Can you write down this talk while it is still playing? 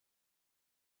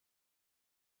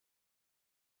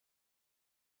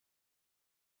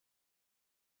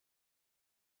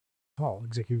Paul,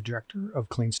 Executive Director of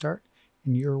Clean Start,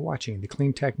 and you're watching the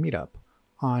Clean Tech Meetup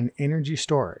on energy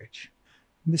storage.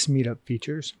 This meetup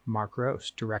features Mark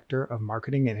Rose, Director of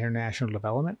Marketing and International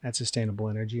Development at Sustainable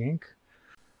Energy Inc.,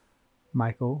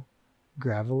 Michael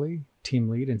Gravely, Team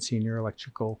Lead and Senior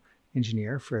Electrical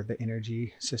Engineer for the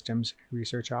Energy Systems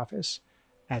Research Office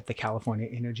at the California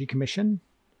Energy Commission,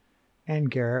 and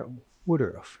Garrett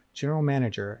Woodruff, General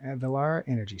Manager at Villara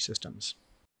Energy Systems.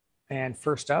 And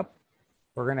first up,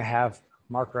 we're going to have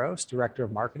Mark Rose, Director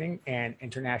of Marketing and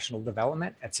International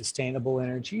Development at Sustainable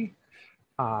Energy,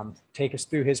 take us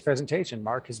through his presentation.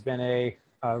 Mark has been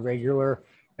a regular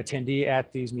attendee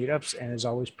at these meetups and has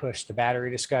always pushed the battery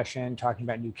discussion, talking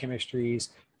about new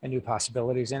chemistries and new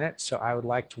possibilities in it. So I would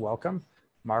like to welcome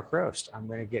Mark Rose. I'm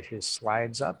going to get his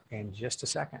slides up in just a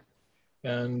second.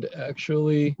 And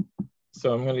actually,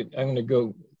 so I'm going to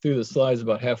go through the slides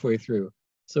about halfway through.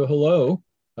 So hello.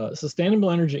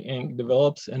 Sustainable Energy Inc.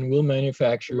 develops and will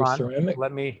manufacture ceramic.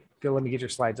 Let me get your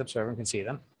slides up so everyone can see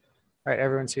them. All right,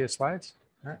 everyone see the slides?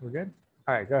 All right, we're good?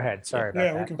 All right, go ahead. Sorry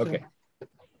about that. Okay.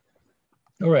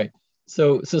 All right.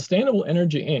 So Sustainable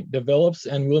Energy Inc. develops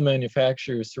and will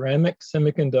manufacture ceramic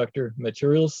semiconductor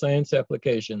materials science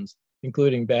applications,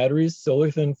 including batteries,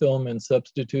 solar thin film, and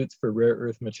substitutes for rare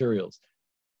earth materials.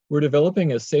 We're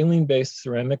developing a saline-based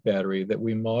ceramic battery that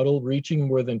we model reaching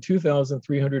more than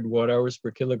 2,300 watt-hours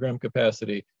per kilogram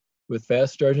capacity with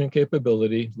fast charging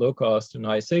capability, low cost, and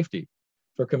high safety.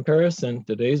 For comparison,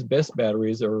 today's best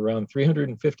batteries are around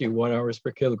 350 watt-hours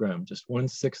per kilogram, just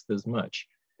 1/6 as much.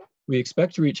 We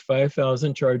expect to reach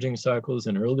 5,000 charging cycles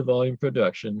in early volume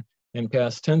production and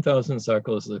past 10,000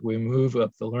 cycles as we move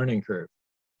up the learning curve.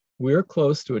 We're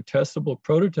close to a testable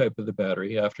prototype of the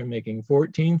battery after making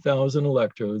 14,000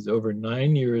 electrodes over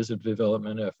 9 years of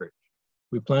development effort.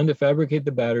 We plan to fabricate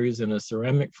the batteries in a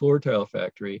ceramic floor tile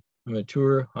factory, a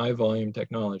mature, high-volume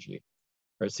technology.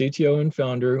 Our CTO and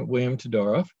founder, William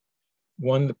Todorov,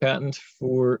 won the patent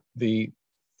for the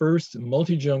first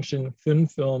multi-junction thin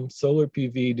film solar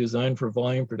PV designed for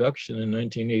volume production in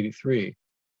 1983.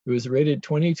 It was rated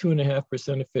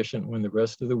 22.5% efficient when the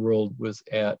rest of the world was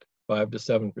at 5 to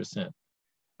 7%.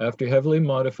 After heavily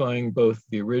modifying both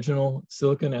the original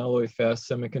silicon alloy fast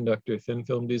semiconductor thin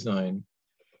film design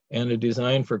and a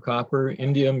design for copper,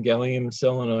 indium, gallium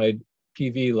selenide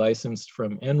PV licensed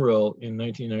from NREL in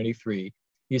 1993,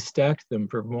 he stacked them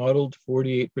for modeled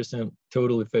 48%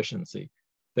 total efficiency.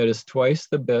 That is twice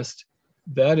the best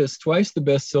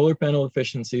solar panel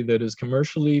efficiency that is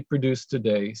commercially produced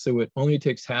today, so it only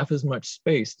takes half as much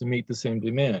space to meet the same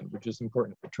demand, which is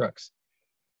important for trucks.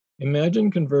 Imagine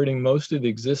converting most of the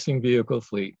existing vehicle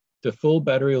fleet to full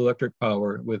battery electric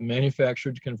power with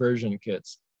manufactured conversion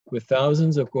kits, with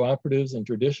thousands of cooperatives and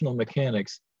traditional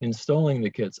mechanics installing the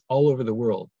kits all over the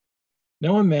world.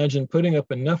 Now imagine putting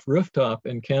up enough rooftop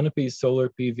and canopy solar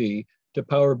PV to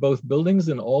power both buildings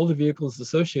and all the vehicles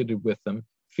associated with them,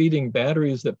 feeding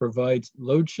batteries that provide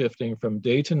load shifting from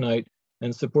day to night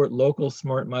and support local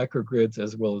smart microgrids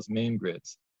as well as main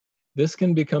grids. This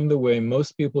can become the way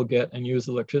most people get and use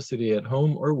electricity at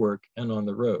home or work and on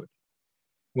the road.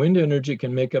 Wind energy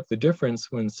can make up the difference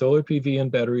when solar PV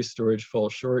and battery storage fall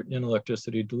short in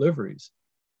electricity deliveries.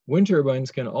 Wind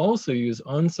turbines can also use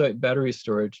on-site battery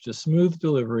storage to smooth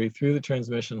delivery through the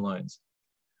transmission lines.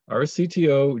 Our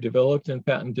CTO developed and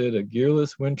patented a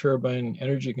gearless wind turbine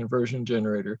energy conversion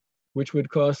generator, which would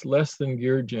cost less than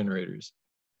geared generators.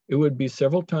 It would be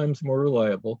several times more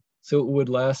reliable, so it would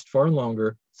last far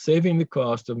longer, saving the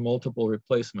cost of multiple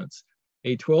replacements.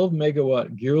 A 12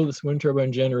 megawatt gearless wind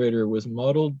turbine generator was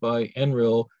modeled by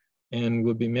NREL and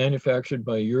will be manufactured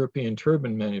by a European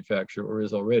turbine manufacturer, or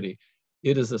is already.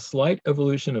 It is a slight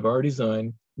evolution of our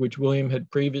design, which William had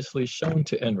previously shown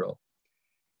to NREL.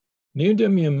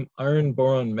 Neodymium iron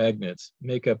boron magnets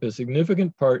make up a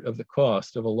significant part of the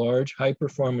cost of a large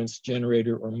high-performance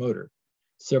generator or motor.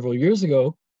 Several years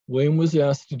ago, William was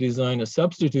asked to design a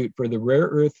substitute for the rare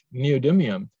earth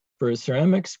neodymium for a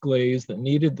ceramics glaze that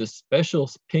needed the special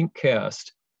pink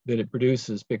cast that it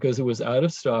produces because it was out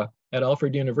of stock at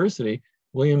Alfred University,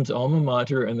 William's alma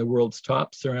mater and the world's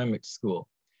top ceramics school.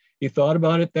 He thought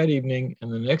about it that evening,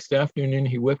 and the next afternoon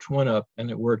he whipped one up and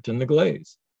it worked in the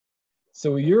glaze.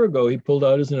 So a year ago, he pulled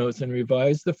out his notes and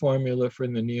revised the formula for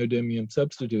the neodymium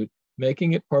substitute,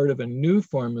 making it part of a new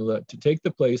formula to take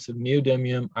the place of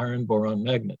neodymium iron boron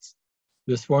magnets.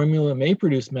 This formula may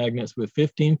produce magnets with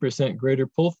 15% greater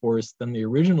pull force than the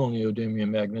original neodymium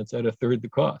magnets at a third the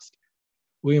cost.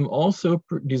 William also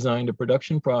designed a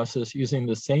production process using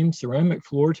the same ceramic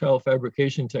floor tile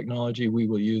fabrication technology we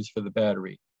will use for the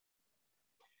battery.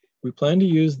 We plan to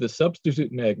use the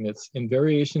substitute magnets in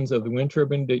variations of the wind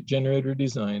turbine generator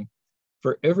design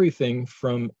for everything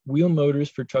from wheel motors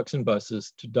for trucks and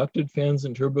buses to ducted fans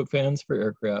and turbofans for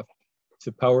aircraft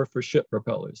to power for ship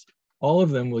propellers. All of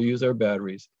them will use our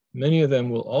batteries. Many of them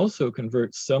will also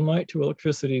convert sunlight to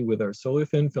electricity with our solar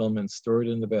thin filaments stored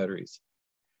in the batteries.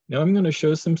 Now I'm going to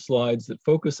show some slides that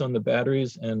focus on the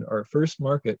batteries and our first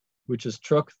market, which is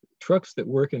trucks that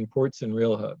work in ports and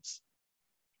rail hubs.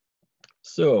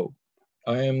 So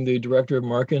I am the Director of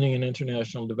Marketing and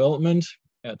International Development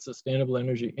at Sustainable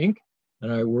Energy, Inc.,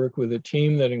 and I work with a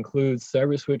team that includes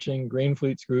Cyber Switching, Grain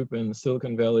Fleets Group, and the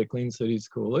Silicon Valley Clean Cities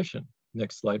Coalition.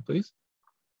 Next slide, please.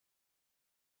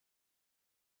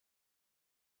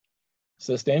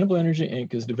 Sustainable Energy,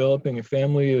 Inc. is developing a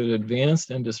family of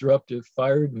advanced and disruptive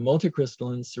fired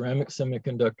multicrystalline ceramic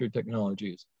semiconductor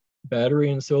technologies,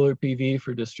 battery and solar PV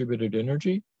for distributed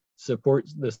energy,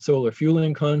 supports the solar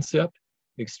fueling concept,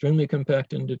 extremely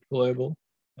compact and deployable,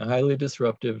 and highly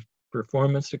disruptive,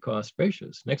 performance to cost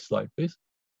ratios. Next slide, please.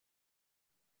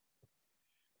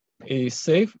 A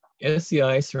safe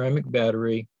SEI ceramic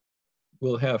battery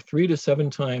will have 3 to 7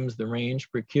 times the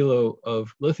range per kilo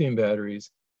of lithium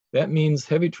batteries. That means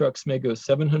heavy trucks may go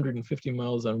 750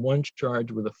 miles on one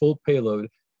charge with a full payload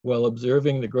while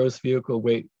observing the gross vehicle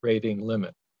weight rating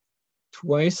limit.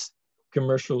 Twice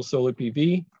commercial solar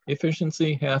PV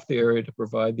efficiency, half the area to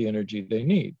provide the energy they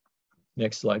need.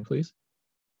 Next slide, please.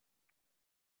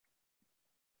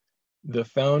 The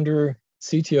founder,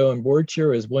 CTO, and board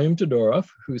chair is William Todorov,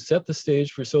 who set the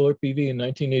stage for solar PV in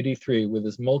 1983 with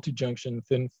his multi-junction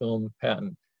thin film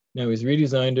patent. Now he's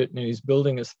redesigned it and he's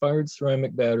building a fired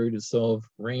ceramic battery to solve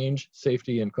range,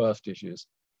 safety, and cost issues.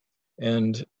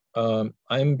 And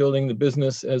I'm building the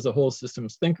business as a whole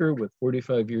systems thinker with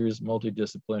 45 years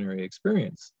multidisciplinary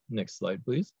experience. Next slide,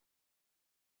 please.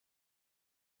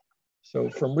 So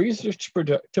from research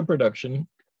to production,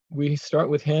 we start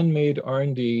with handmade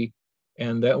R&D,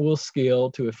 and that will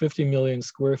scale to a 50 million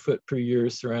square foot per year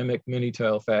ceramic mini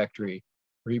tile factory,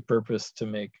 repurposed to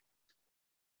make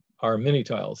our mini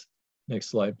tiles. Next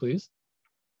slide, please.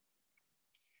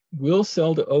 We'll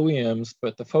sell to OEMs,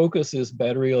 but the focus is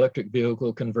battery electric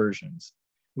vehicle conversions.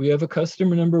 We have a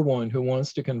customer number 1 who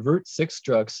wants to convert 6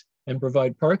 trucks and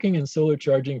provide parking and solar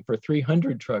charging for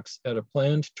 300 trucks at a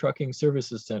planned trucking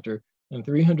services center and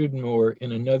 300 more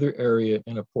in another area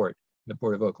in a port, the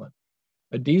Port of Oakland.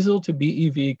 A diesel to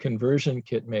BEV conversion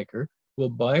kit maker will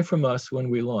buy from us when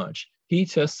we launch. He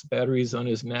tests batteries on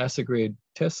his NASA-grade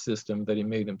test system that he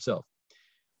made himself.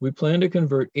 We plan to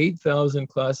convert 8,000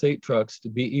 Class 8 trucks to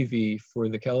BEV for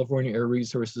the California Air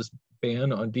Resources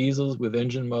ban on diesels with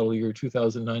engine model year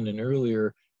 2009 and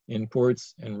earlier in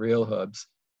ports and rail hubs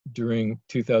during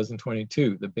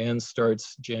 2022. The ban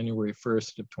starts January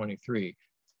 1st of 23.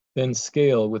 Then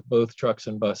scale with both trucks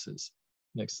and buses.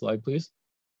 Next slide, please.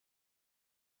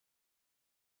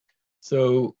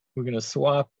 So we're going to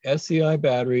swap SEI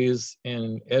batteries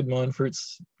and Ed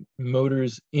Monfort's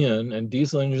motors in and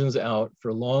diesel engines out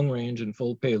for long range and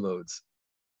full payloads.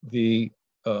 The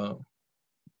I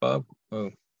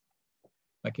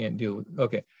can't deal with,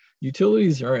 okay.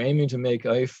 Utilities are aiming to make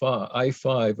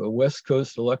I-5 a West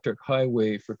Coast electric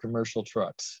highway for commercial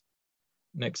trucks.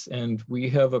 Next, and we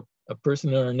have a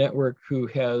person in our network who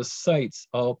has sites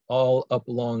all up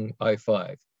along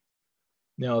I-5.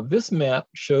 Now this map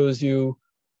shows you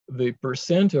the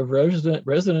percent of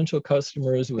residential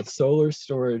customers with solar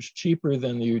storage cheaper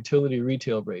than the utility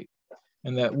retail rate.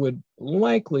 And that would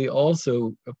likely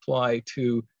also apply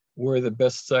to where the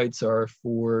best sites are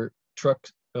for truck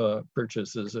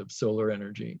purchases of solar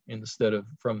energy instead of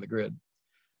from the grid.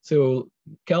 So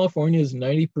California is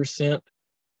 90%,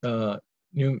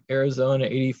 Arizona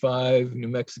 85, New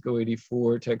Mexico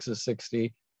 84, Texas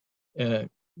 60.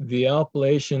 The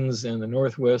Appalachians and the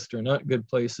Northwest are not good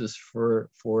places for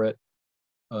it,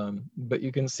 but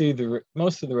you can see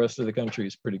most of the rest of the country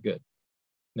is pretty good.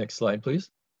 Next slide, please.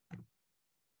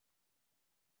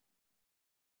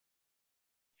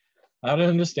 How to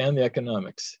understand the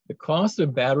economics. The cost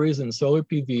of batteries and solar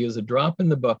PV is a drop in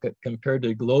the bucket compared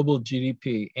to global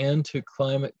GDP and to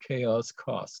climate chaos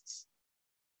costs.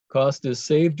 Cost is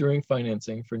saved during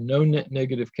financing for no net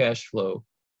negative cash flow.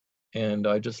 And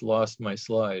I just lost my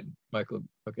slide, Michael,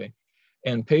 okay.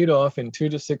 And paid off in 2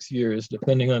 to 6 years,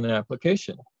 depending on the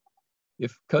application.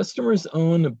 If customers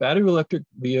own a battery electric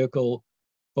vehicle,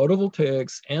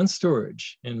 photovoltaics, and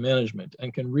storage and management,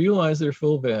 and can realize their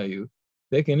full value,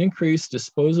 they can increase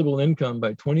disposable income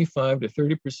by 25 to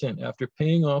 30% after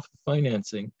paying off the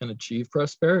financing and achieve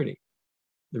prosperity.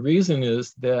 The reason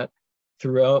is that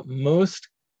throughout most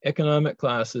economic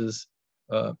classes,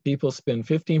 people spend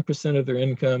 15% of their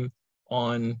income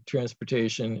on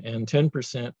transportation and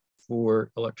 10%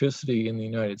 for electricity in the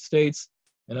United States.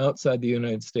 And outside the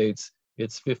United States,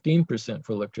 it's 15%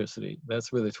 for electricity.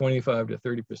 That's where the 25 to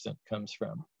 30% comes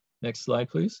from. Next slide,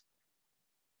 please.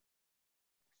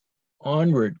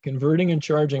 Onward, converting and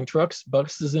charging trucks,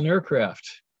 buses, and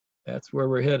aircraft. That's where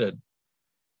we're headed.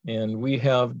 And we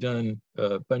have done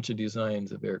a bunch of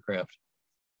designs of aircraft.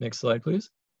 Next slide, please.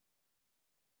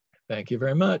 Thank you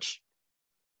very much.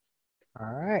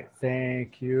 All right,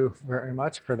 thank you very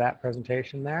much for that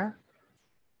presentation there.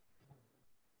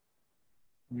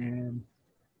 And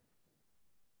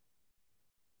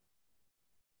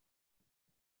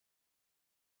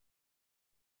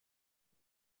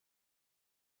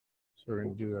so we're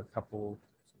going to do a couple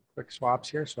quick swaps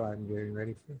here. So I'm getting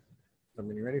ready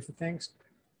for things.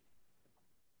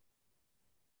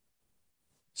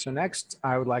 So next,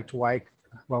 I would like to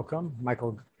welcome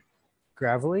Michael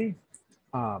Gravely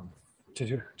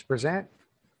to present.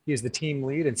 He is the team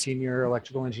lead and senior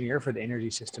electrical engineer for the Energy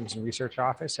Systems and Research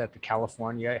Office at the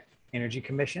California Energy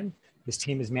Commission. His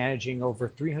team is managing over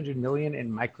 300 million in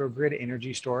microgrid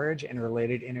energy storage and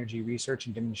related energy research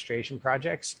and demonstration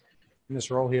projects. In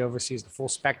this role, he oversees the full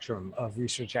spectrum of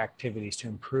research activities to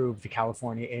improve the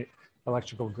California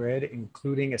electrical grid,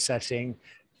 including assessing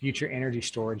future energy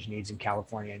storage needs in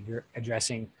California and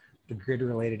addressing the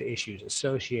grid-related issues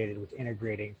associated with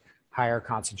integrating higher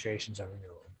concentrations of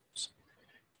renewables.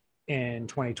 In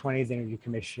 2020, the Energy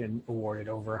Commission awarded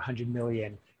over 100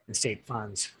 million in state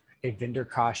funds, a vendor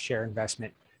cost share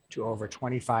investment to over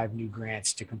 25 new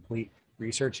grants to complete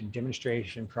research and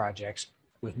demonstration projects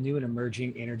with new and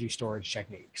emerging energy storage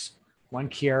techniques. One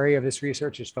key area of this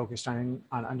research is focused on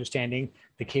understanding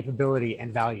the capability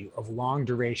and value of long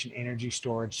duration energy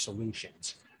storage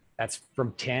solutions. That's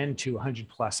from 10 to 100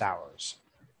 plus hours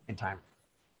in time.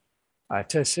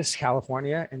 To assist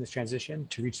California in this transition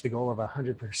to reach the goal of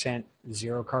 100%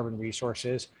 zero carbon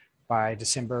resources by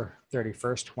December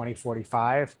 31st,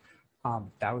 2045.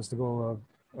 That was the goal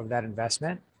of that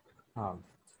investment.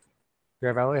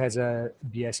 Gravelli has a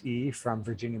BSE from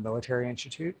Virginia Military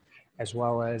Institute, as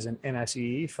well as an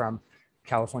MSE from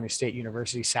California State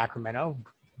University, Sacramento.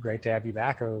 Great to have you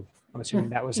back. I'm assuming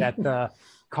that was at the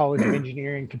College of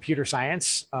Engineering and Computer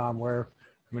Science, where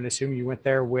I'm going to assume you went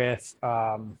there with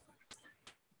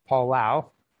Paul Lau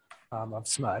of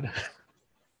SMUD.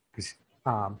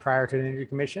 Prior to the Energy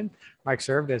Commission, Mike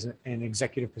served in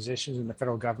executive positions in the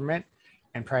federal government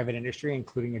and private industry,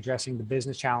 including addressing the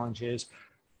business challenges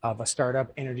of a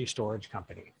startup energy storage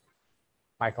company.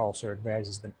 Mike also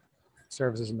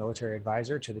serves as a military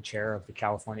advisor to the chair of the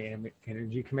California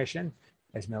Energy Commission.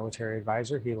 As military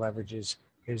advisor, he leverages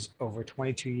his over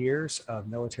 22 years of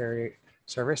military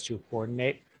service to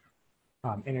coordinate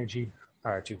Energy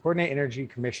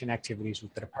Commission activities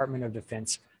with the Department of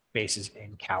Defense bases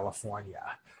in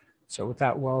California. So with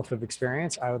that wealth of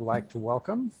experience, I would like to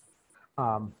welcome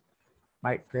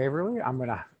Mike Graverly. I'm going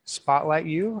to spotlight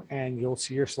you and you'll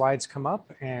see your slides come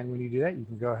up. And when you do that, you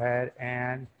can go ahead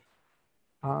and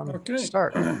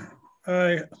start.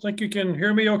 I think you can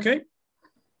hear me okay.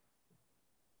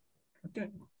 Okay.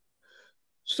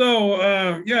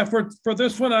 So yeah, for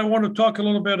this one, I want to talk a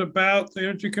little bit about the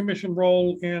Energy Commission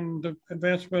role in the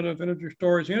advancement of energy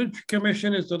storage. The Energy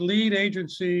Commission is the lead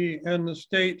agency in the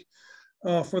state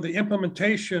for the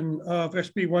implementation of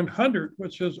SB 100,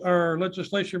 which is our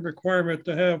legislation requirement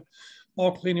to have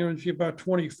all clean energy by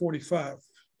 2045.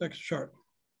 Next chart.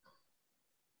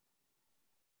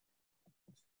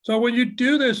 So when you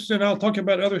do this, and I'll talk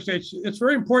about other states, it's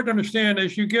very important to understand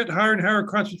as you get higher and higher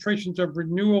concentrations of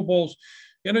renewables,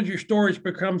 energy storage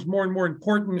becomes more and more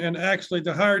important. And actually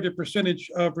the higher the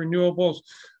percentage of renewables,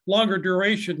 longer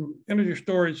duration energy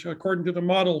storage, according to the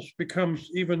models, becomes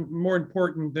even more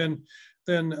important than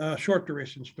short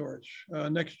duration storage.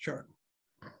 Next chart.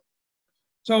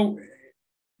 So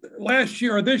last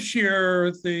year or this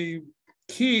year, the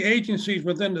key agencies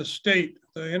within the state,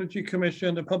 the Energy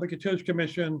Commission, the Public Utilities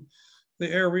Commission, the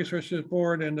Air Resources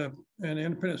Board, and the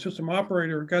Independent System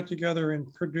Operator got together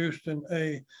and produced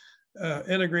a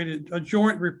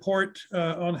joint report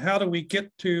on how do we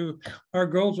get to our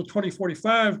goals of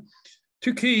 2045.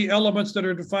 Two key elements that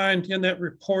are defined in that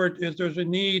report is there's a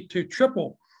need to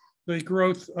triple the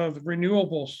growth of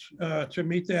renewables to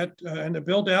meet that and the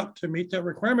build out to meet that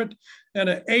requirement,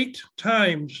 and 8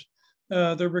 times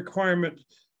the requirement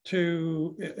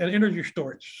to an energy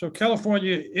storage. So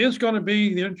California is going to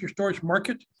be the energy storage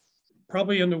market,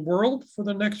 probably in the world for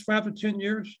the next 5 to 10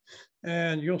 years.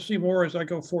 And you'll see more as I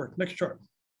go forward. Next chart.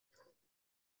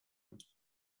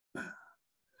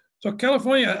 So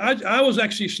California, I was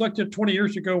actually selected 20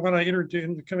 years ago when I entered the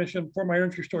Energy Commission for my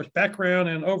energy storage background.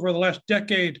 And over the last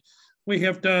decade, We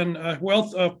have done a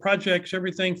wealth of projects,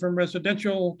 everything from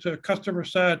residential to customer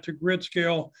side to grid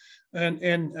scale, and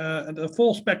the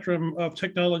full spectrum of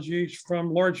technologies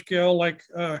from large scale like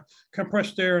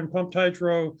compressed air and pumped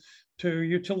hydro to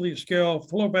utility scale,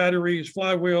 flow batteries,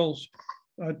 flywheels,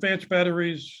 advanced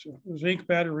batteries, zinc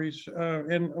batteries,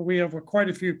 and we have quite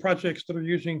a few projects that are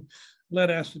using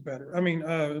lead acid battery,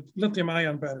 lithium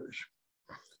ion batteries.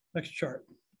 Next chart.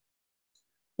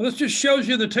 Well, this just shows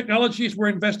you the technologies we're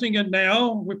investing in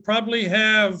now. We probably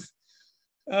have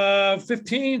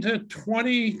 15 to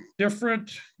 20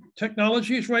 different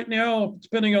technologies right now,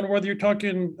 depending on whether you're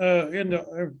talking in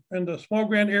the small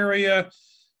grant area.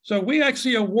 So we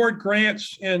actually award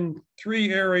grants in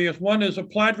 3 areas. One is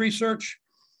applied research,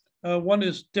 one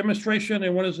is demonstration,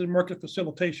 and one is in market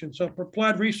facilitation. So for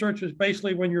applied research is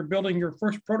basically when you're building your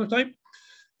first prototype,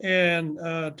 and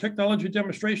technology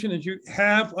demonstration is you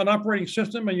have an operating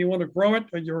system and you want to grow it,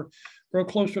 or you grow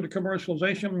closer to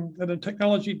commercialization. And in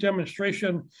technology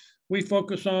demonstration, we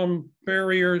focus on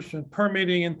barriers and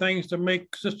permitting and things to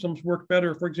make systems work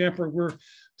better. For example, we're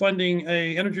funding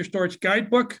a energy storage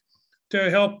guidebook to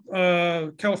help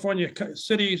California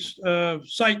cities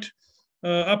site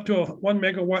up to a 1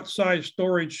 megawatt size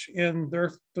storage in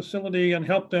their facility and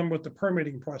help them with the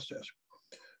permitting process.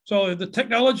 So the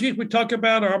technologies we talk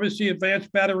about are obviously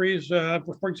advanced batteries.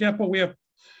 For example, we have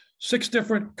 6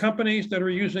 different companies that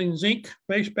are using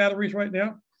zinc-based batteries right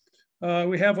now.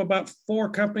 We have about 4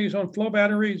 companies on flow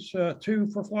batteries, 2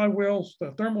 for flywheels,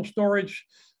 the thermal storage,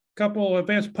 a couple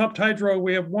advanced pumped hydro.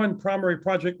 We have 1 primary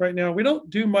project right now. We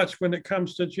don't do much when it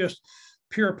comes to just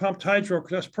pure pumped hydro,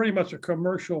 because that's pretty much a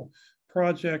commercial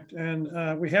project.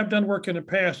 And we have done work in the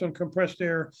past on compressed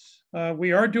air.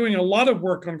 We are doing a lot of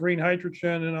work on green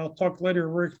hydrogen, and I'll talk later.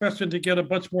 We're expecting to get a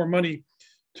bunch more money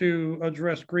to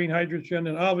address green hydrogen.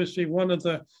 And obviously one of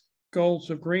the goals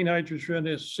of green hydrogen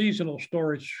is seasonal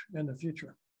storage in the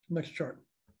future. Next chart.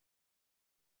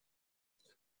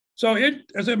 So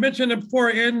as I mentioned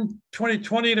before, in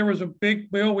 2020, there was a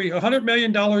big bill. $100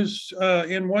 million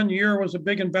in 1 year was a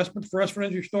big investment for us for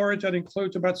energy storage. That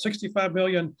includes about 65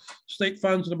 million state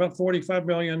funds and about 45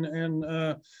 million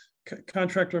in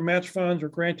contractor match funds or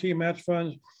grantee match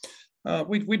funds.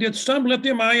 We did some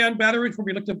lithium ion batteries where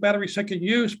we looked at battery second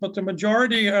use, but the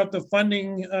majority of the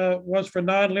funding was for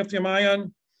non-lithium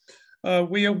ion.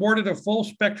 We awarded a full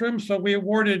spectrum. So we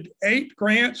awarded 8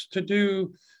 grants to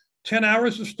do 10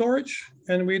 hours of storage,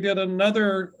 and we did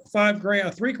another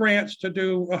 3 grants to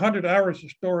do 100 hours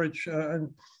of storage. And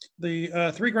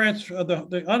the 3 grants, the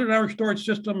 100-hour storage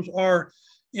systems are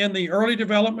in the early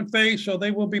development phase, so they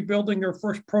will be building their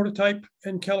first prototype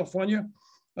in California,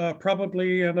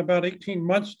 probably in about 18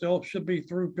 months. They'll should be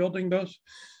through building those.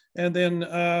 And then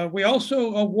we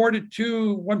also awarded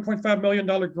 2 $1.5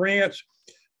 million grants,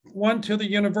 one to the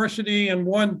university and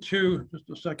one to, just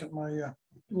a second, my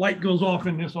light goes off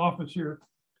in this office here.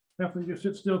 After you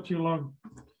sit still too long.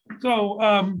 So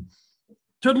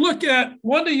to look at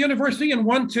one to university and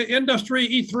one to industry,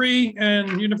 E3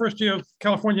 and University of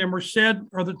California, Merced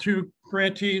are the 2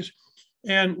 grantees.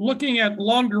 And looking at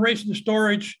long duration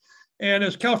storage, and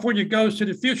as California goes to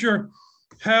the future,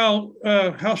 how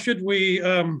should we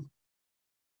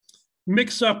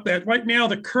mix up that? Right now,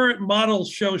 the current model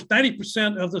shows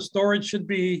 90% of the storage should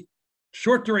be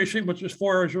short duration, which is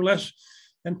 4 hours or less,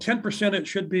 and 10% it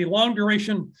should be long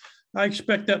duration. I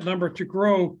expect that number to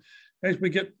grow as we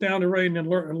get down the road and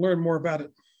learn more about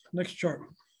it. Next chart.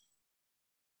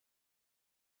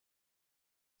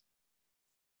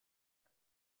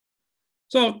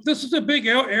 So this is a big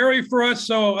area for us.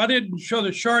 So I didn't show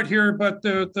the chart here, but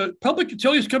the Public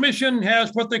Utilities Commission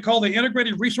has what they call the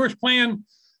Integrated Resource Plan.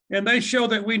 And they show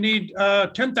that we need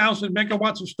 10,000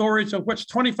 megawatts of storage, of which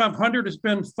 2,500 has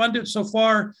been funded so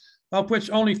far, of which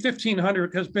only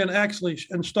 1,500 has been actually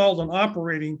installed and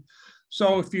operating.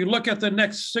 So if you look at the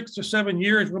next 6 to 7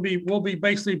 years, we'll be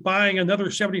basically buying another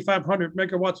 7,500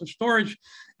 megawatts of storage.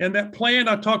 And that plan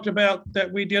I talked about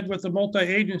that we did with the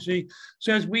multi-agency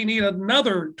says we need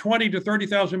another 20 to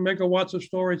 30,000 megawatts of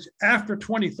storage after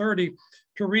 2030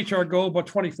 to reach our goal by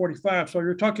 2045. So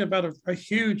you're talking about a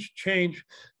huge change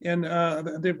and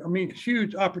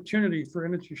huge opportunity for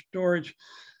energy storage.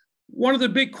 One of the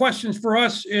big questions for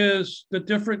us is the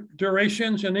different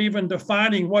durations and even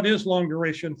defining what is long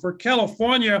duration. For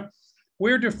California,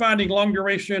 we're defining long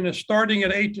duration as starting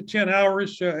at 8 to 10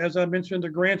 hours, as I mentioned, the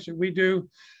grants that we do.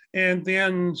 And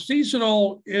then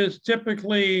seasonal is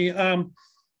typically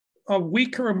a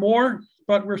week or more,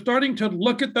 but we're starting to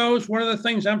look at those. One of the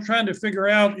things I'm trying to figure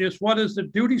out is what is the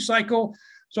duty cycle.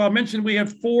 So I mentioned we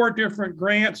have 4 different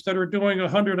grants that are doing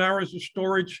 100 hours of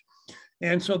storage.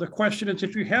 And so the question is,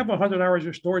 if you have 100 hours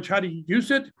of storage, how do you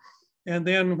use it? And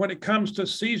then when it comes to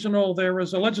seasonal, there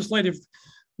was a legislative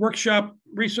workshop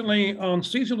recently on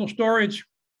seasonal storage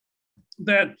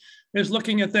that is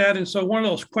looking at that. And so one of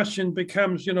those questions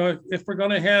becomes, you know, if we're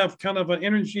going to have kind of an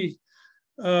energy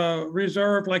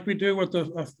reserve like we do with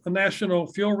a national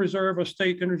fuel reserve, a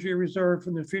state energy reserve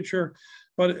in the future.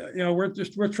 But, you know,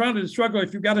 we're trying to struggle.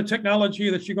 If you've got a technology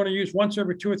that you're going to use once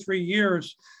every 2 or 3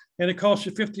 years, and it costs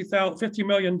you $50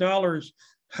 million,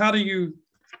 how do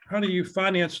you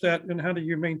finance that, and how do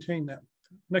you maintain that?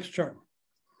 Next chart.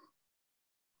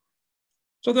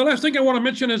 So the last thing I want to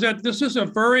mention is that this is a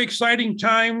very exciting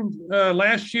time.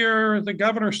 Last year, the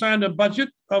governor signed a budget,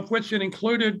 of which it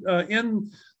included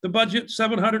in the budget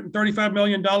 $735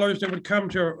 million that would come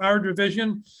to our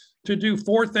division to do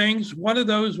 4 things. One of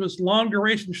those was long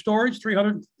duration storage,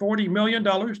 $340 million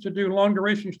to do long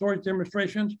duration storage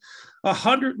demonstrations,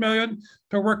 $100 million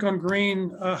to work on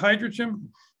green hydrogen,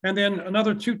 and then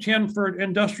another 210 for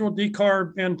industrial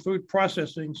decarb and food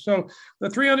processing. So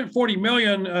the 340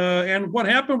 million, and what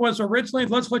happened was originally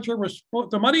the legislature was,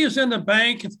 the money is in the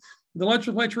bank. The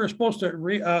legislature is supposed to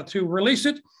release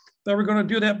it. They were going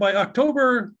to do that by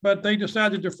October, but they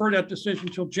decided to defer that decision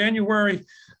until January.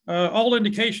 All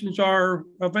indications are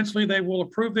eventually they will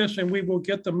approve this and we will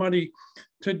get the money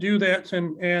to do that.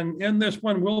 And in this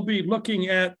one, we'll be looking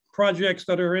at projects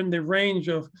that are in the range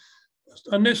of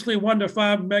initially 1 to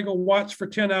 5 megawatts for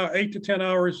 8 to 10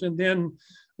 hours, and then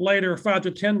later 5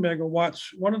 to 10 megawatts.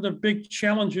 One of the big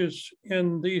challenges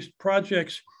in these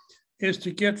projects is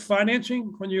to get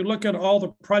financing. When you look at all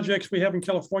the projects we have in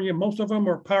California, most of them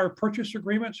are power purchase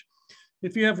agreements.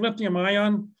 If you have lithium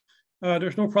ion,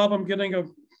 there's no problem getting a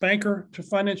banker to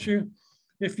finance you.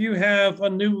 If you have a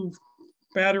new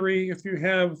battery, if you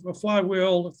have a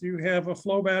flywheel, if you have a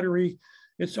flow battery,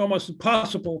 it's almost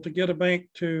impossible to get a bank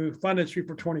to finance you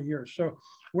for 20 years. So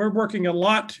we're working a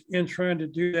lot in trying to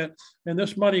do that. And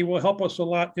this money will help us a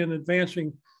lot in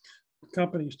advancing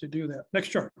companies to do that. Next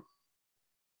chart.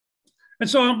 And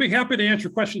so I'll be happy to answer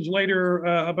questions later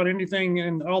about anything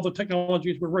and all the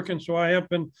technologies we're working. So I have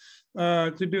been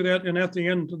to do that. And at the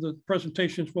end of the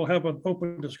presentations, we'll have an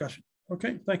open discussion.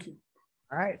 Okay, thank you.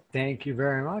 All right, thank you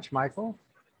very much, Michael.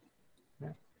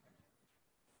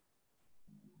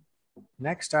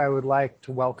 Next, I would like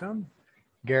to welcome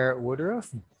Garrett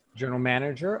Woodruff, General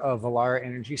Manager of Velara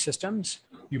Energy Systems.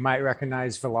 You might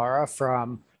recognize Velara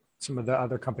from some of the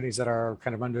other companies that are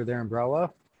kind of under their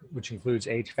umbrella, which includes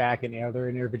HVAC and other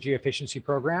energy efficiency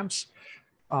programs.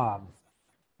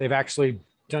 They've actually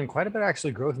done quite a bit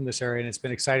of growth in this area, and it's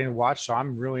been exciting to watch. So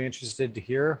I'm really interested to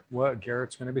hear what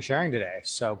Garrett's going to be sharing today.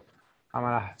 So I'm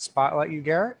going to spotlight you,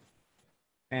 Garrett,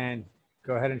 and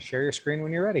go ahead and share your screen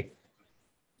when you're ready.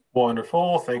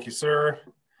 Wonderful. Thank you, sir.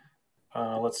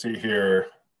 Let's see here.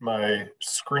 My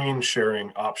screen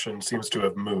sharing option seems to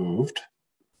have moved.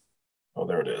 Oh,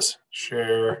 there it is.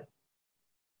 Share.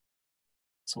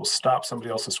 So we'll stop somebody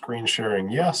else's screen sharing.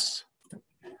 Yes.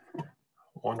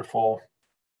 Wonderful.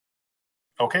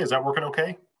 Okay, is that working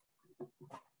okay?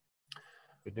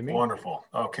 Good to me. Wonderful.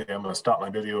 Okay, I'm going to stop my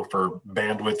video for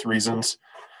bandwidth reasons.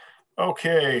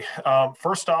 Okay,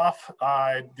 first off,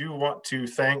 I do want to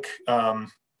thank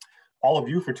all of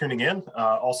you for tuning in.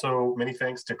 Also, many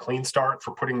thanks to Clean Start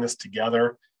for putting this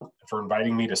together, for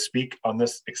inviting me to speak on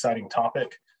this exciting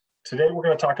topic. Today, we're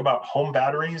going to talk about home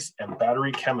batteries and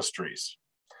battery chemistries.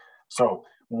 So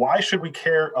why should we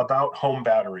care about home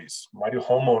batteries? Why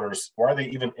are they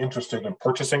even interested in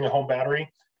purchasing a home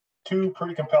battery? 2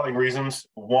 pretty compelling reasons.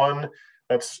 One,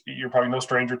 you're probably no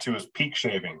stranger to, is peak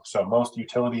shaving. So most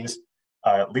utilities,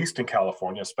 at least in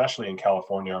California, especially in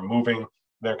California, are moving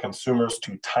their consumers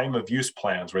to time of use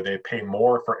plans where they pay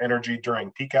more for energy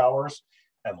during peak hours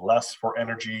and less for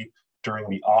energy during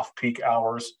the off-peak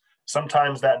hours.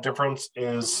 Sometimes that difference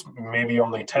is maybe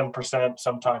only 10%,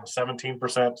 sometimes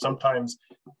 17%, sometimes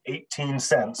 18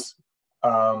 cents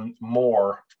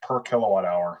more per kilowatt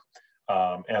hour.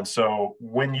 And so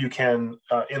when you can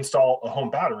install a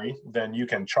home battery, then you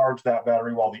can charge that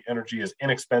battery while the energy is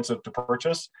inexpensive to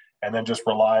purchase, and then just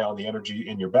rely on the energy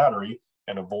in your battery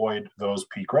and avoid those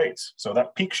peak rates. So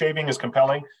that peak shaving is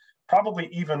compelling. Probably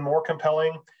even more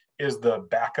compelling is the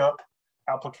backup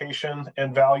application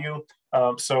and value.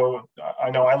 So I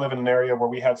know I live in an area where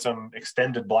we had some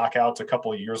extended blackouts a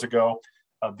couple of years ago.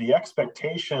 The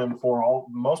expectation for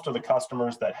most of the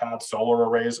customers that had solar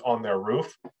arrays on their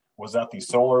roof was that the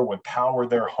solar would power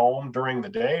their home during the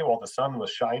day while the sun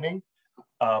was shining.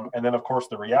 And then, of course,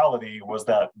 the reality was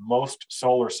that most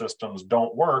solar systems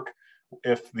don't work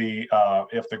if the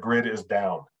grid is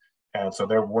down. And so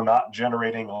we're not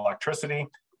generating electricity.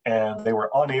 and they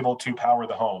were unable to power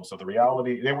the home. So the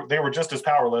reality, they were just as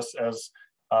powerless as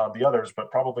the others,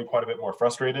 but probably quite a bit more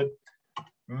frustrated.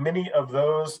 Many of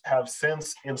those have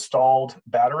since installed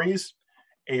batteries.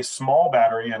 A small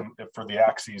battery, and for the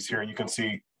axes here, you can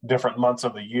see different months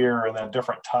of the year and then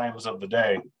different times of the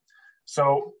day.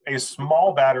 So a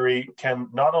small battery can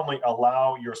not only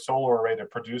allow your solar array to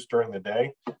produce during the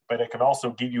day, but it can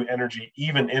also give you energy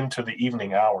even into the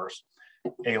evening hours.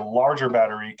 A larger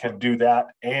battery can do that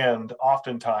and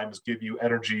oftentimes give you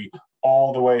energy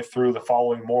all the way through the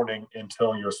following morning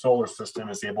until your solar system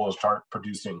is able to start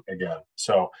producing again.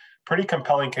 So pretty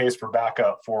compelling case for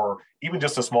backup for even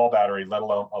just a small battery, let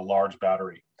alone a large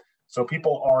battery. So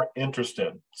people are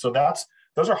interested. So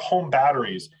those are home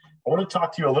batteries. I want to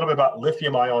talk to you a little bit about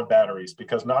lithium-ion batteries,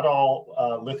 because not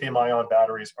all lithium-ion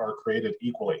batteries are created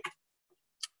equally.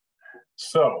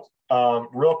 So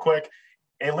real quick,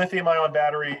 a lithium-ion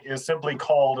battery is simply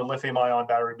called a lithium-ion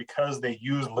battery because they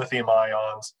use lithium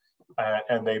ions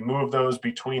and they move those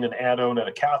between an anode and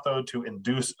a cathode to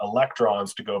induce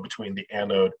electrons to go between the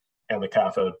anode and the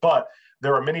cathode. But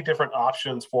there are many different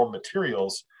options for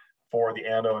materials for the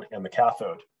anode and the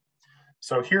cathode.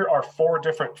 So here are 4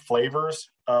 different flavors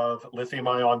of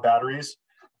lithium-ion batteries.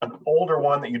 An older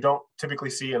one that you don't typically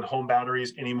see in home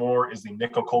batteries anymore is the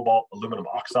nickel cobalt aluminum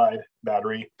oxide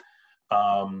battery.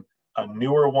 A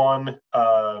newer one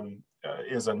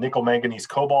is a nickel manganese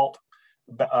cobalt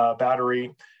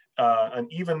battery. An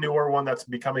even newer one that's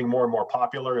becoming more and more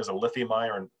popular is a lithium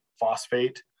iron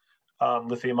phosphate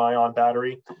lithium-ion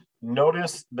battery.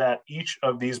 Notice that each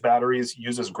of these batteries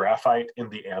uses graphite in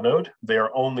the anode. They are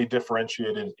only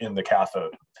differentiated in the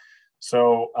cathode.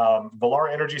 So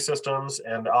Velar Energy Systems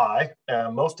and I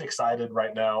am most excited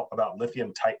right now about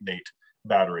lithium titanate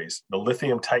batteries. The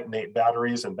lithium titanate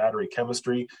batteries and battery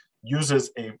chemistry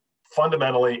uses a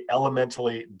fundamentally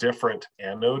elementally different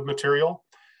anode material,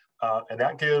 and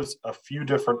that gives a few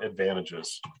different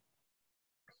advantages.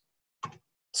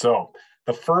 So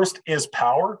the first is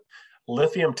power.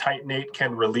 Lithium titanate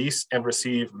can release and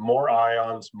receive more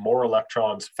ions, more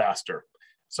electrons faster.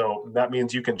 So that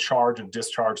means you can charge and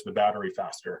discharge the battery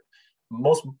faster.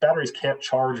 Most batteries can't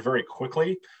charge very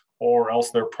quickly, or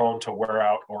else they're prone to wear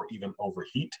out or even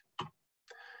overheat.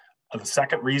 The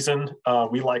second reason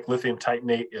we like lithium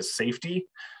titanate is safety.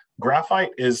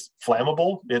 Graphite is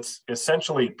flammable. It's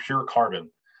essentially pure carbon.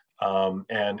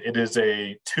 And it is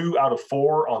a 2 out of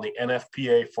 4 on the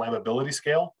NFPA flammability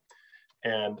scale.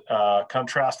 And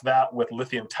contrast that with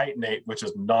lithium titanate, which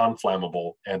is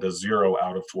non-flammable and a 0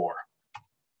 out of 4.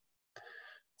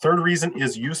 Third reason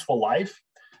is useful life.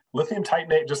 Lithium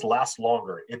titanate just lasts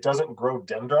longer. It doesn't grow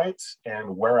dendrites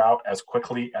and wear out as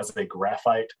quickly as a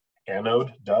graphite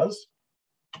anode does.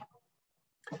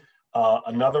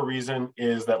 Another reason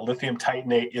is that lithium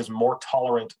titanate is more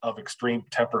tolerant of extreme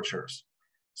temperatures.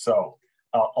 So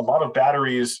a lot of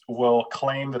batteries will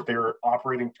claim that they're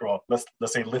operating through, let's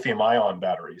say lithium ion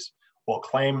batteries, will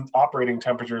claim operating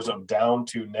temperatures of down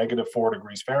to -4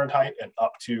 degrees Fahrenheit and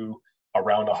up to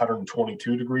around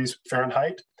 122 degrees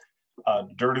Fahrenheit.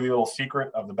 Dirty little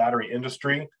secret of the battery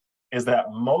industry is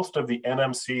that most of the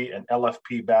NMC and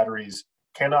LFP batteries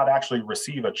cannot actually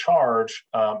receive a charge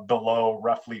below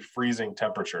roughly freezing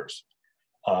temperatures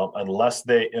unless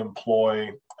they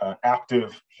employ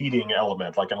active heating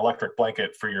element, like an electric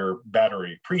blanket for your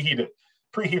battery, preheat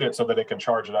it so that it can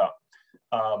charge it up.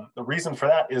 The reason for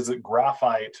that is that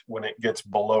graphite, when it gets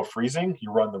below freezing,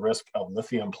 you run the risk of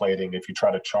lithium plating if you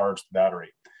try to charge the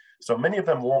battery. So many of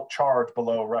them won't charge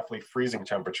below roughly freezing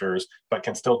temperatures, but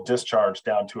can still discharge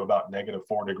down to about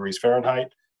 -4 degrees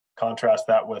Fahrenheit. Contrast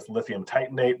that with lithium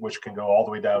titanate, which can go all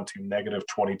the way down to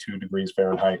 -22 degrees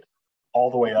Fahrenheit, all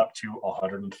the way up to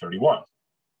 131.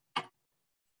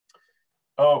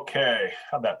 Okay,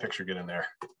 how'd that picture get in there?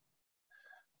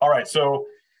 All right, so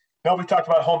now we've talked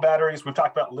about home batteries, we've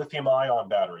talked about lithium ion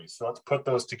batteries. So let's put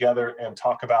those together and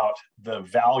talk about the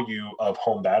value of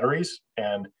home batteries.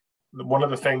 And one of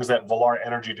the things that Velar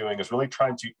Energy doing is really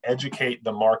trying to educate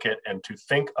the market and to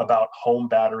think about home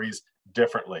batteries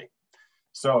differently.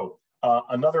 So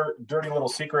another dirty little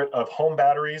secret of home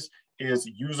batteries is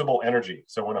usable energy.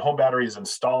 So when a home battery is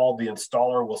installed, the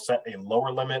installer will set a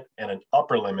lower limit and an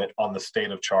upper limit on the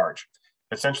state of charge.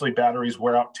 Essentially, batteries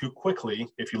wear out too quickly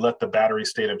if you let the battery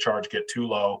state of charge get too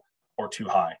low or too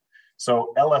high.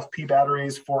 So LFP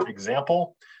batteries, for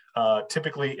example,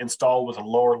 typically installed with a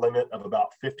lower limit of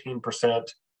about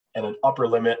 15% and an upper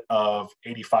limit of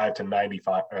 85 to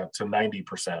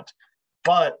 90%.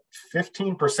 But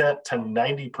 15% to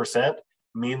 90%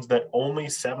 means that only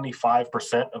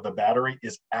 75% of the battery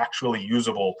is actually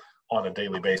usable on a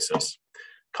daily basis.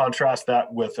 Contrast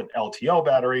that with an LTO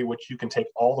battery, which you can take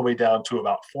all the way down to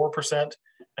about 4%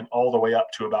 and all the way up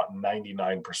to about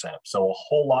 99%. So a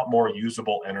whole lot more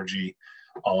usable energy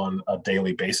on a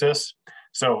daily basis.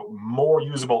 So more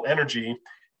usable energy,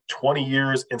 20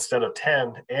 years instead of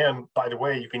 10. And by the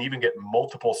way, you can even get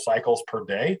multiple cycles per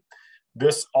day.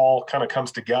 This all kind of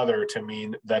comes together to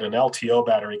mean that an LTO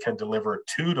battery can deliver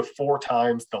 2 to 4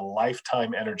 times the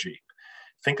lifetime energy.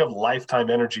 Think of lifetime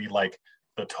energy like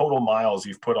the total miles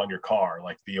you've put on your car,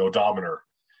 like the odometer.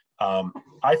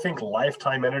 I think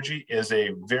lifetime energy is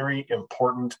a very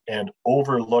important and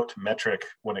overlooked metric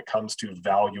when it comes to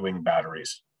valuing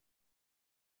batteries.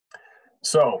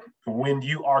 So when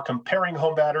you are comparing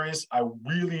home batteries, I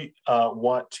really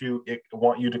want you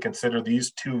to consider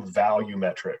these 2 value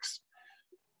metrics.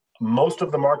 Most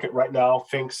of the market right now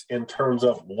thinks in terms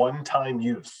of one-time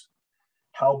use.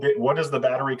 How big, what is the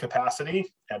battery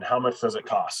capacity and how much does it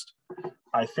cost?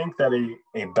 I think that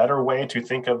a better way to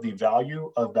think of the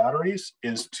value of batteries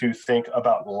is to think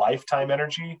about lifetime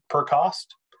energy per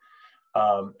cost.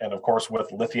 And of course,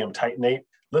 with lithium titanate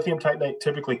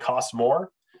typically costs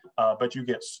more, but you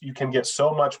can get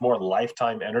so much more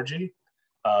lifetime energy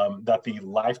that the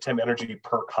lifetime energy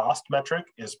per cost metric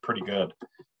is pretty good.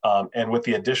 And with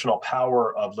the additional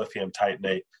power of lithium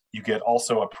titanate, you get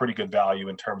also a pretty good value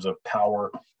in terms of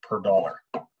power per dollar.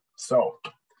 So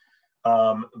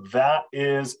that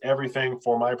is everything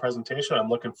for my presentation. I'm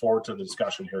looking forward to the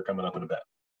discussion here coming up in a bit.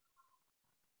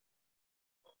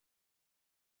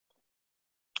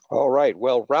 All right.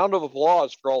 Well, round of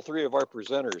applause for all 3 of our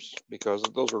presenters, because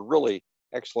those are really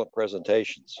excellent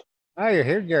presentations. Oh, you're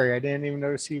here, Gary. I didn't even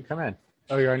notice you come in.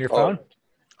 Oh, you're on your phone?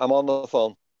 I'm on the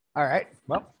phone. All right.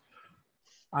 Well,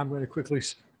 I'm going to quickly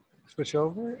switch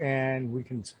over and we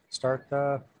can start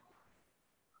the.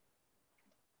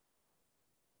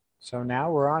 So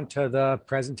now we're on to the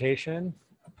presentation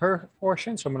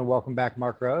portion. So I'm going to welcome back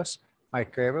Mark Rose,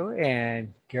 Mike Graberly,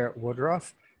 and Garrett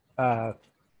Woodruff. I'm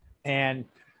going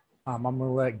to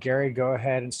let Gary go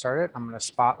ahead and start it. I'm going to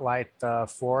spotlight the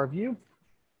 4 of you.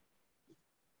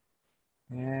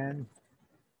 And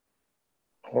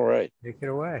all right, take it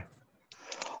away.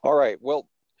 All right. Well,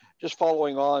 just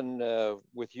following on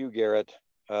with you, Garrett.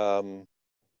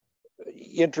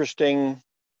 Interesting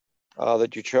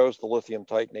that you chose the lithium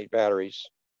titanate batteries.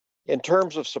 In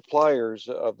terms of suppliers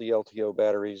of the LTO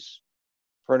batteries,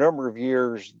 for a number of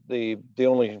years, the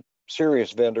only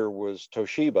serious vendor was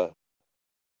Toshiba,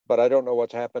 but I don't know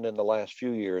what's happened in the last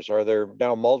few years. Are there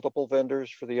now multiple vendors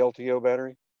for the LTO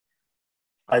battery?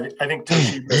 I think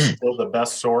Toshiba is still the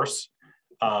best source.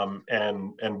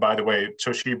 And by the way,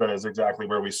 Toshiba is exactly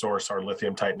where we source our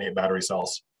lithium titanate battery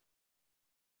cells.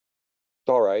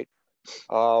 All right.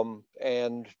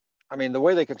 And I mean, the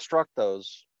way they construct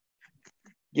those,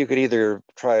 you could either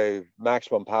try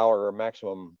maximum power or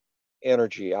maximum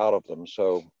energy out of them.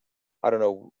 So I don't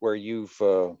know where you've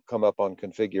come up on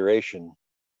configuration,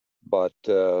 but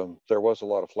there was a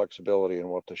lot of flexibility in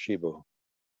what Toshiba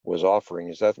was offering.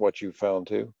 Is that what you found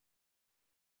too?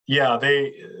 Yeah,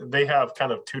 they have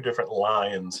kind of 2 different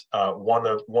lines.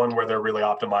 One where they're really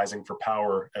optimizing for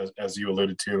power, as you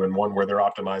alluded to, and one where they're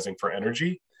optimizing for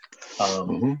energy.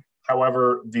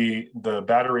 However, the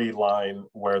battery line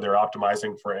where they're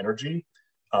optimizing for energy,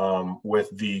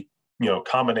 with the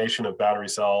combination of battery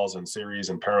cells and series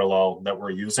and parallel that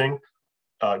we're using,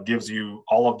 gives you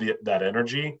all of that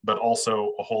energy, but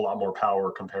also a whole lot more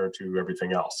power compared to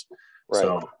everything else. Right.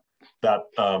 So that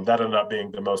ended up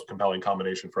being the most compelling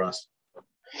combination for us.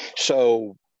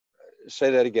 So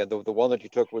say that again. The one that you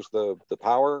took was the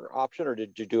power option, or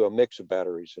did you do a mix of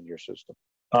batteries in your system?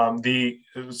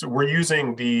 So we're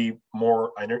using the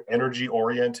more energy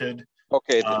oriented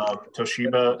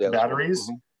Toshiba batteries.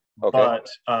 Okay. But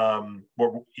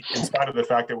in spite of the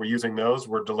fact that we're using those,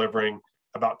 we're delivering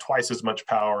about twice as much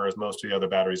power as most of the other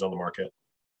batteries on the market.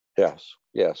 Yes,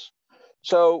 yes.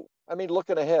 So, I mean,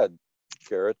 looking ahead,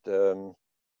 Garrett,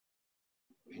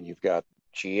 you've got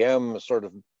GM sort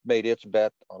of made its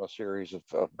bet on a series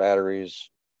of batteries.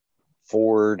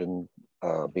 Ford and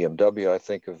BMW, I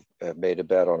think, have made a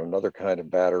bet on another kind of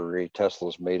battery.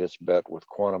 Tesla's made its bet with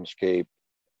QuantumScape.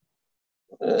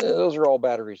 Those are all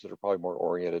batteries that are probably more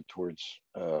oriented towards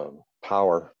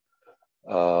power.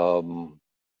 And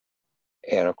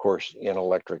of course, in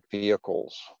electric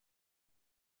vehicles.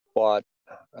 But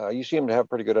you seem to have a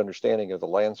pretty good understanding of the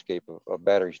landscape of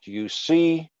batteries. Do you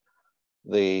see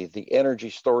the energy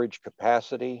storage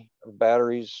capacity of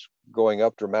batteries going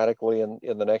up dramatically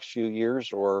in the next few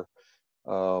years, or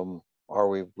are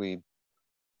we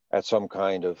at some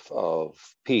kind of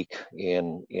peak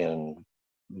in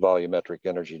volumetric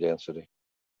energy density?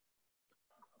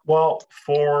 Well,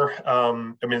 I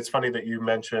mean, it's funny that you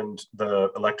mentioned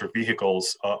the electric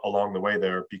vehicles along the way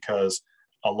there, because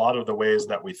a lot of the ways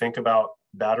that we think about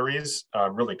batteries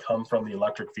really come from the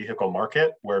electric vehicle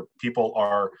market, where people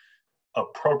are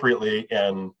appropriately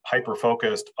and hyper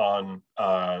focused on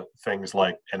things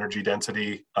like energy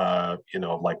density,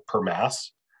 like per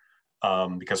mass,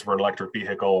 because for an electric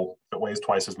vehicle that weighs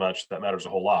twice as much, that matters a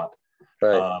whole lot.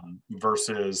 Right.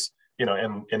 Versus,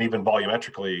 and even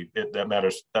volumetrically, that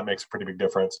matters. That makes a pretty big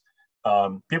difference.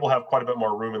 People have quite a bit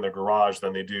more room in their garage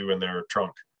than they do in their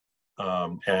trunk.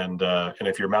 And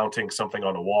if you're mounting something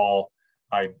on a wall,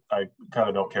 I kind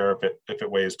of don't care if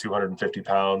it weighs 250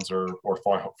 pounds or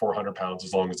 400 pounds,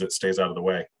 as long as it stays out of the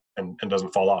way and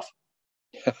doesn't fall off.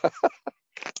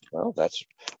 Well, that's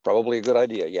probably a good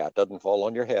idea. Yeah, it doesn't fall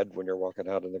on your head when you're walking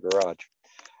out in the garage.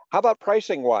 How about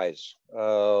pricing wise?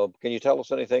 Can you tell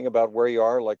us anything about where you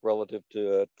are, like relative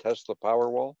to Tesla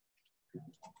Powerwall?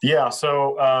 Yeah.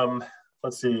 So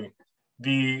let's see.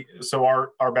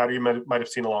 Our battery you might have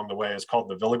seen along the way is called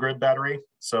the Villigrid battery.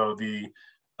 So we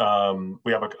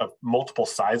have a multiple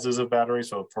sizes of batteries.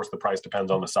 So of course the price depends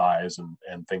on the size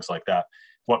and things like that.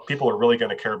 What people are really going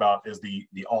to care about is the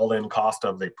all-in cost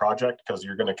of the project, because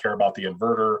you're going to care about the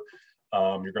inverter.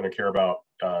 You're going to care about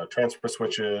transfer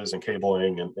switches and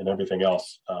cabling and everything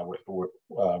else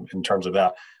in terms of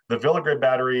that. The Villigrid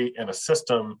battery and a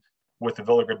system with the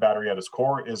Villigrid battery at its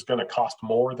core is going to cost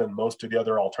more than most of the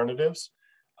other alternatives.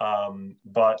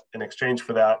 But in exchange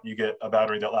for that, you get a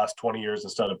battery that lasts 20 years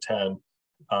instead of 10.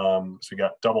 So you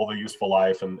got double the useful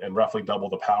life and roughly double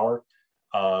the power.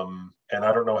 And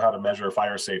I don't know how to measure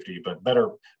fire safety, but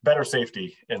better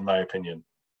safety, in my opinion.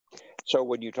 So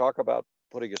when you talk about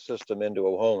putting a system into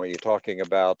a home, are you talking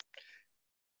about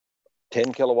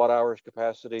 10 kilowatt hours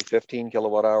capacity, 15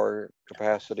 kilowatt hour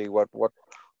capacity?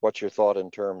 What's your thought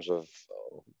in terms of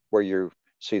where you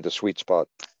see the sweet spot?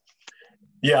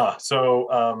 Yeah,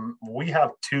 so we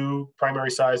have two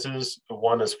primary sizes.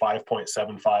 One is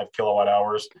 5.75 kilowatt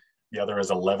hours. The other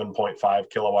is 11.5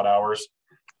 kilowatt hours.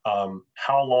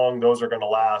 How long those are going to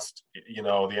last,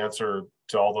 the answer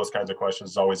to all those kinds of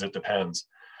questions is always it depends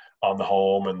on the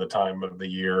home and the time of the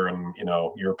year and,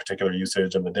 your particular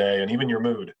usage and the day and even your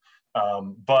mood.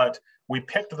 But we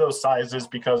picked those sizes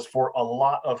because for a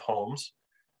lot of homes,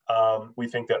 we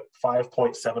think that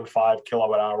 5.75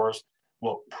 kilowatt hours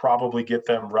will probably get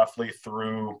them roughly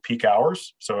through peak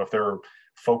hours. So if they're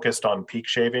focused on peak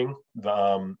shaving,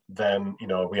 then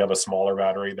we have a smaller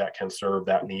battery that can serve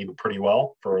that need pretty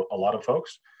well for a lot of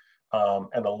folks.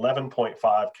 And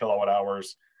 11.5 kilowatt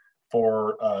hours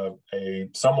for a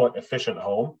somewhat efficient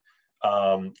home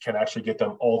can actually get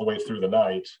them all the way through the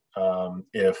night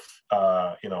if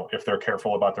they're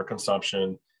careful about their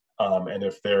consumption and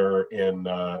if they're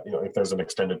if there's an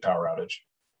extended power outage.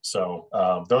 So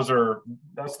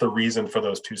that's the reason for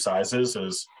those two sizes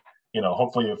is,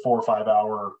 hopefully a 4 or 5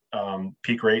 hour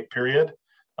peak rate period,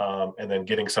 and then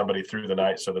getting somebody through the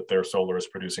night so that their solar is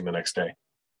producing the next day.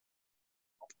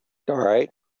 All right.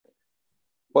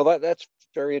 Well, that's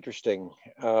very interesting.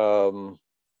 Do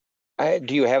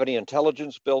you have any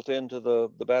intelligence built into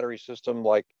the battery system,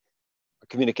 like a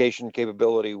communication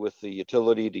capability with the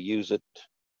utility to use it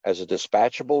as a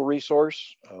dispatchable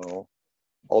resource?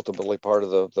 Ultimately part of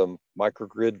the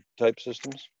microgrid type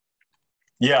systems?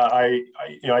 Yeah, I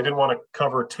didn't want to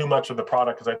cover too much of the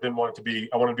product because I wanted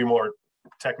to be more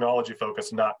technology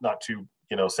focused, not too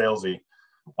salesy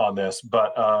on this.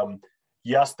 But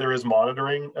yes, there is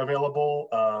monitoring available.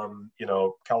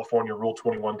 California Rule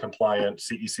 21 compliant,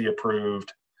 CEC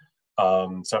approved,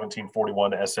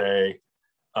 1741 SA.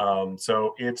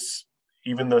 So it's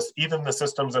even the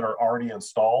systems that are already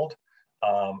installed,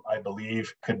 I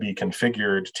believe, could be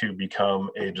configured to become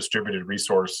a distributed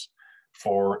resource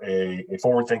for a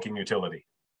forward-thinking utility.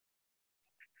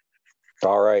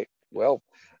 All right. Well,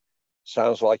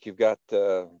 sounds like you've got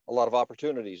a lot of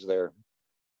opportunities there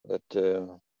that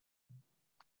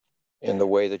in the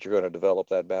way that you're going to develop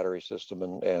that battery system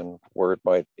and where it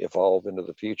might evolve into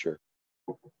the future.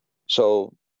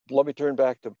 So let me turn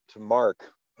back to Mark.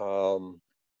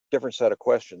 Different set of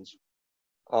questions.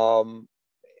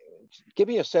 Give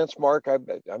me a sense, Mark.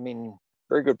 I mean,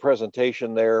 very good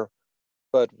presentation there,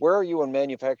 but where are you in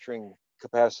manufacturing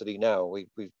capacity now? We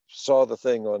saw the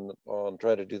thing on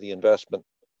trying to do the investment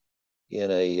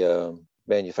in a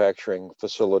manufacturing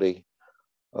facility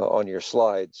on your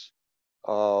slides.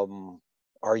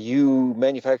 Are you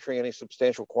manufacturing any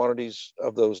substantial quantities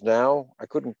of those now?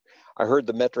 I heard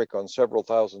the metric on several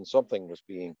thousand something was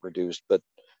being produced, but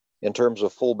in terms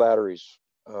of full batteries,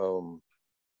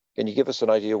 can you give us an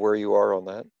idea where you are on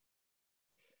that?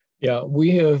 Yeah,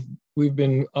 we have we've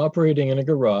been operating in a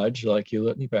garage like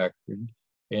Hewlett and Packard,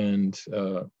 and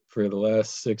for the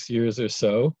last 6 years or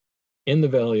so, in the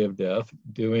Valley of Death,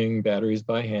 doing batteries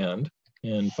by hand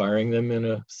and firing them in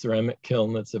a ceramic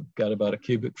kiln that's got about a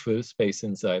cubic foot of space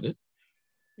inside it,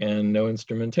 and no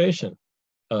instrumentation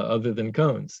other than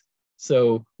cones.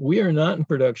 So we are not in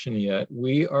production yet.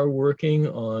 We are working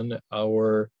on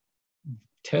our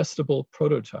testable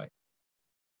prototype.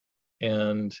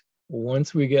 And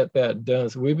once we get that done,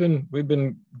 so we've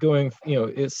been going, you know,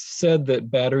 it's said that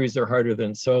batteries are harder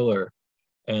than solar,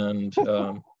 and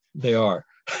they are.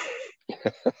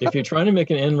 If you're trying to make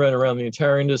an end run around the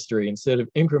entire industry, instead of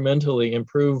incrementally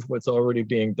improve what's already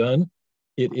being done,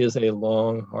 it is a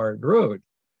long, hard road.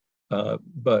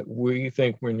 But we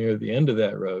think we're near the end of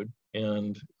that road.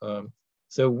 And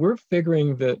so we're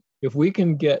figuring that if we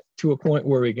can get to a point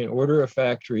where we can order a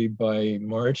factory by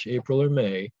March, April, or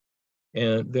May,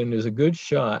 and then there's a good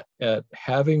shot at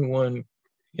having one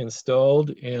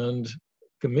installed and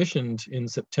commissioned in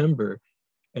September.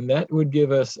 And that would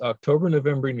give us October,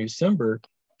 November, and December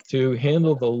to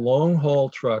handle the long haul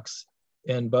trucks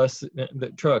and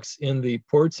the trucks in the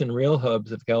ports and rail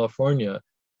hubs of California,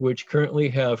 which currently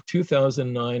have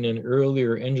 2009 and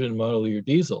earlier engine model year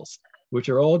diesels, which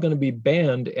are all going to be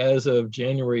banned as of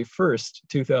January 1st,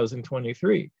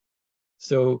 2023.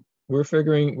 So we're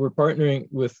partnering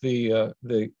with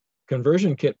the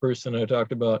conversion kit person I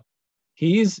talked about.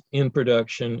 He's in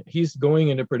production, he's going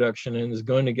into production and is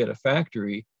going to get a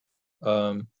factory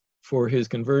for his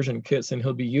conversion kits, and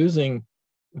he'll be using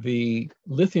the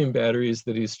lithium batteries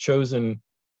that he's chosen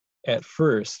at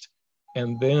first.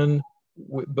 And then,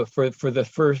 but for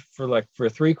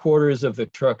 3/4 of the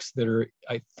trucks that are,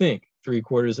 I think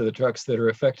 3/4 of the trucks that are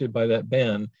affected by that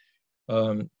ban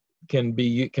can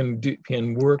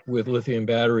work with lithium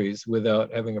batteries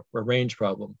without having a range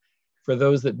problem. For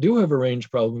those that do have a range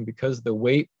problem, because the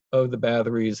weight of the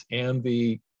batteries and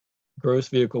the gross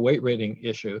vehicle weight rating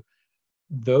issue,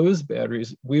 those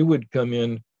batteries, we would come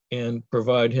in and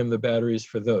provide him the batteries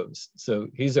for those. So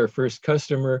he's our first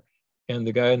customer, and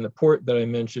the guy in the port that I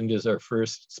mentioned is our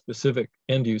first specific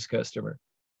end-use customer.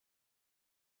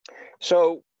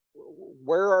 So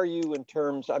where are you in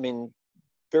terms, I mean,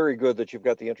 very good that you've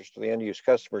got the interest of the end-use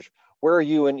customers. Where are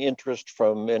you in interest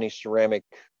from any ceramic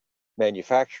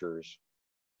manufacturers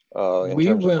in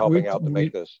terms of helping out to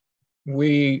make this?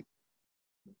 We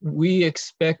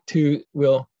expect to,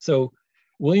 well, so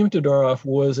William Todoroff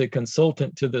was a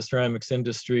consultant to the ceramics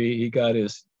industry. He got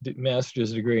his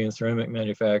master's degree in ceramic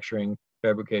manufacturing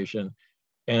fabrication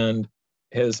and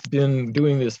has been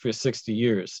doing this for 60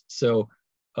 years. So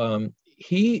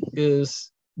he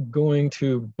is going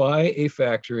to buy a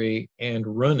factory and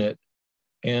run it.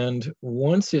 And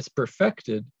once it's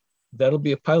perfected, that'll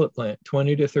be a pilot plant.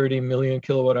 20 to 30 million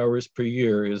kilowatt hours per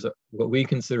year is what we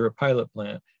consider a pilot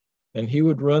plant. And he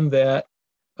would run that.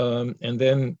 And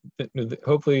then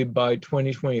hopefully by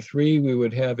 2023, we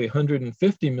would have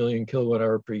 150 million kilowatt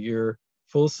hour per year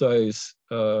full-size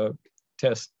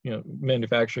test,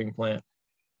 manufacturing plant.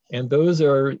 And those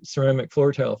are ceramic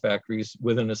floor tile factories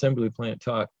with an assembly plant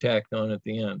tacked on at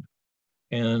the end.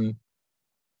 And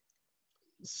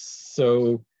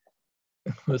so,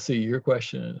 let's see, your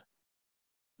question.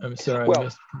 I'm sorry, well, I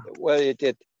missed. Well,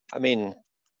 I mean,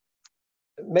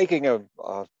 making a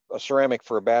ceramic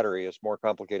for a battery is more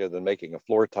complicated than making a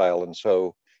floor tile. And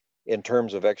so in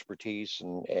terms of expertise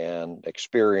and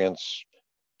experience,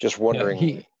 just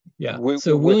wondering.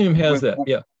 William has that,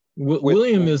 yeah.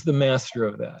 William is the master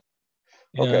of that.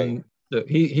 And okay.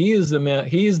 He is the man.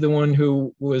 He is the one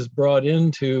who was brought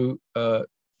into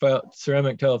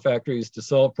ceramic tile factories to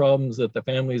solve problems that the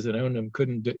families that owned them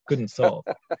couldn't solve.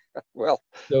 Well,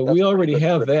 so we already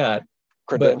have that.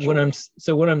 But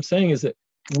what I'm saying is that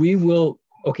we will.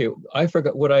 Okay, I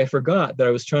forgot that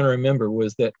I was trying to remember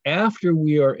was that after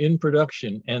we are in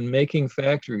production and making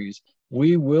factories,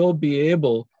 we will be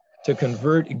able to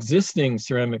convert existing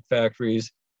ceramic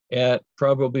factories at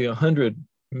probably 100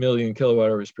 million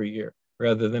kilowatt hours per year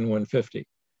rather than 150.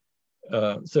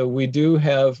 So we do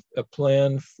have a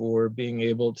plan for being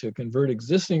able to convert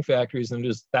existing factories, and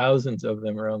there's thousands of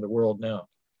them around the world now.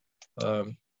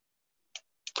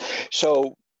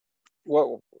 So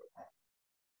what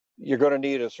you're going to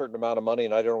need a certain amount of money,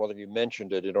 and I don't know whether you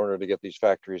mentioned it, in order to get these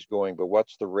factories going, but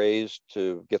what's the raise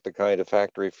to get the kind of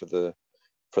factory for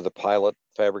the pilot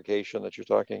fabrication that you're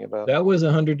talking about? That was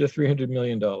 $100 to $300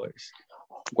 million.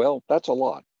 Well, that's a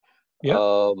lot. Yeah.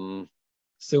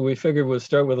 So we figured we'll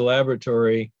start with a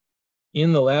laboratory.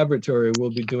 In the laboratory,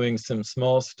 we'll be doing some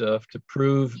small stuff to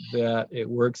prove that it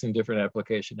works in different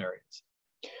application areas.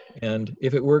 And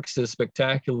if it works as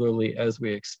spectacularly as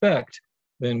we expect,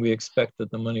 then we expect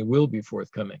that the money will be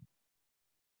forthcoming.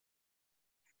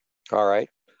 All right.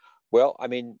 Well, I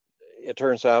mean, it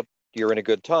turns out you're in a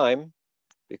good time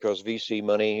because VC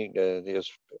money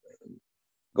is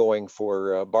going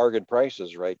for bargain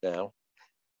prices right now.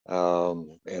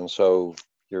 And so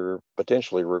you're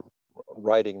potentially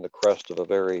riding the crest of a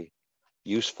very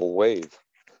useful wave.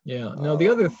 Yeah. Now, the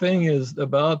other thing is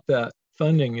about that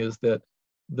funding is that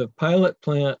the pilot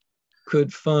plant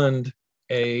could fund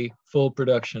a full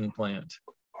production plant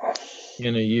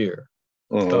in a year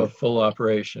of full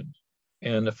operation.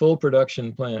 And a full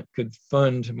production plant could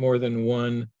fund more than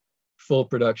one full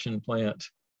production plant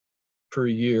per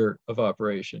year of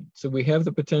operation. So we have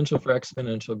the potential for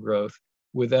exponential growth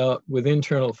with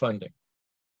internal funding.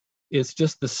 It's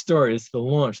just the start, it's the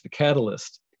launch, the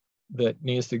catalyst that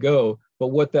needs to go. But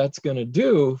what that's going to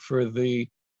do for the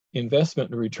investment,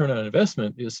 the return on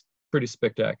investment, is pretty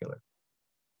spectacular.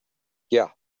 Yeah.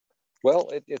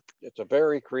 Well, it's a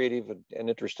very creative and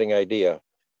interesting idea.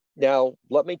 Now,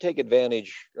 let me take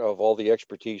advantage of all the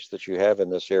expertise that you have in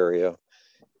this area,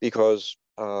 because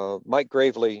Mike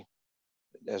Gravely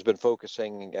has been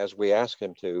focusing, as we ask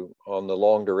him to, on the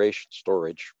long duration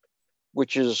storage,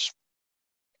 which is,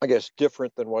 I guess,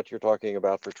 different than what you're talking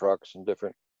about for trucks and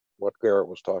different what Garrett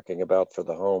was talking about for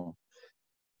the home.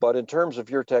 But in terms of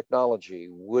your technology,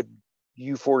 would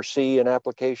you foresee an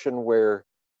application where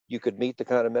you could meet the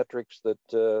kind of metrics that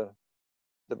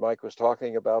that Mike was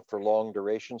talking about for long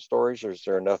duration storage? Or is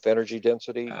there enough energy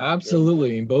density?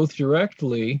 Absolutely, both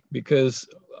directly, because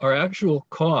our actual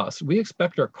cost, we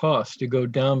expect our cost to go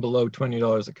down below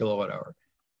 $20 a kilowatt hour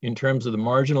in terms of the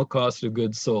marginal cost of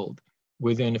goods sold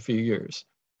within a few years.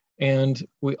 And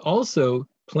we also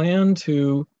plan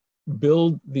to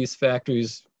build these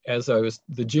factories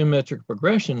the geometric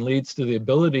progression leads to the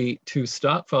ability to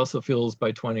stop fossil fuels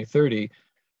by 2030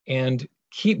 and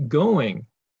keep going,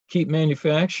 keep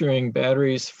manufacturing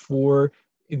batteries for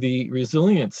the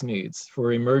resilience needs,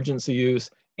 for emergency use,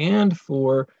 and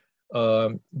for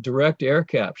direct air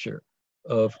capture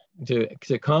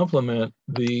to complement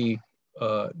the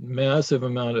massive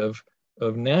amount of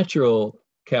natural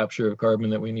capture of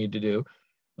carbon that we need to do.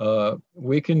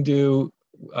 We can do,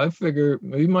 I figure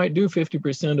we might do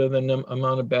 50% of the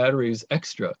amount of batteries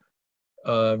extra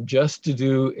just to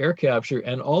do air capture,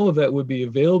 and all of that would be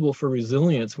available for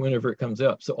resilience whenever it comes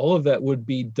up. So all of that would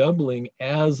be doubling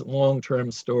as long-term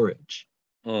storage.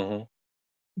 But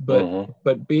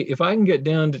if I can get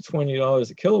down to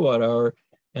 $20 a kilowatt hour,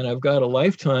 and I've got a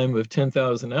lifetime of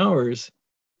 10,000 hours,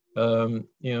 you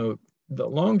know, the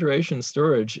long duration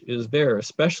storage is there,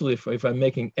 especially if I'm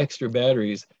making extra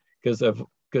batteries, because I've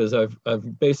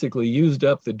basically used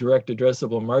up the direct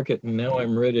addressable market, and now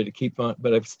I'm ready to keep on,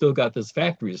 but I've still got those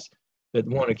factories that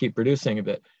want to keep producing a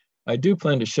bit. I do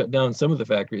plan to shut down some of the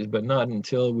factories, but not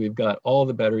until we've got all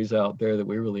the batteries out there that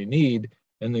we really need,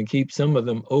 and then keep some of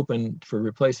them open for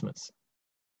replacements.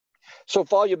 So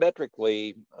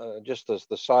volumetrically, just as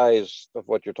the size of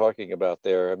what you're talking about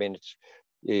there, I mean,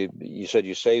 you said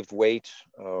you saved weight,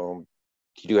 you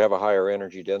do have a higher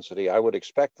energy density. I would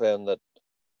expect then that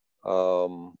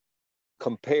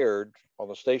compared on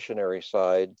the stationary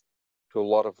side to a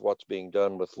lot of what's being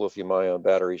done with lithium-ion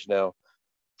batteries now,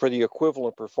 for the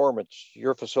equivalent performance,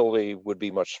 your facility would be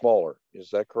much smaller.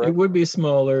 Is that correct? It would be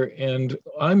smaller, and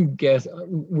I'm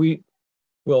guessing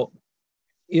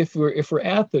if we're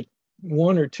at the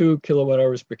 1 or 2 kilowatt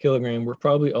hours per kilogram, we're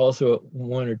probably also at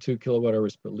 1 or 2 kilowatt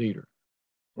hours per liter.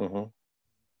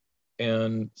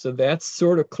 And so that's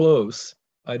sort of close.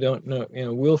 I don't know, you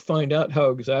know, we'll find out how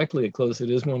exactly close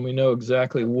it is when we know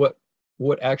exactly what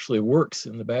actually works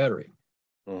in the battery.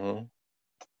 Well,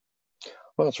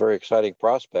 it's a very exciting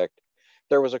prospect.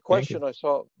 There was a question I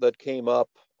saw that came up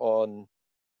on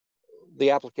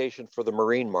the application for the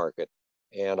marine market,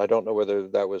 and I don't know whether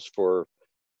that was for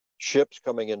ships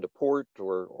coming into port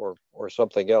or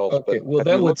something else. Okay, but well,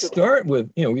 that would start with,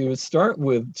 you know, we would start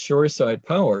with shoreside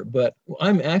power, but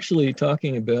I'm actually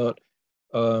talking about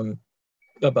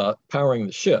powering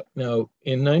the ship. Now,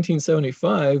 in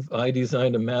 1975, I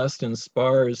designed a mast and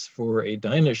spars for a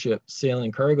Dynaship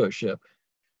sailing cargo ship,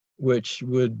 which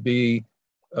would be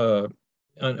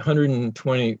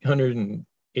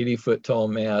 180 foot tall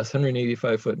mast,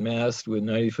 185 foot mast with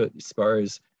 90 foot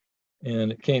spars.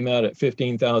 And it came out at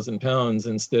 15,000 pounds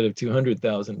instead of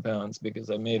 200,000 pounds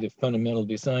because I made a fundamental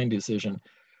design decision.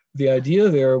 The idea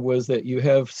there was that you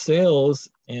have sails,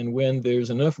 and when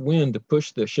there's enough wind to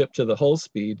push the ship to the hull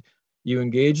speed, you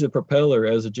engage the propeller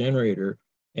as a generator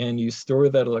and you store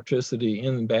that electricity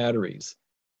in batteries.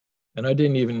 And I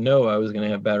didn't even know I was going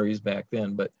to have batteries back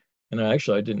then, I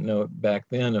didn't know back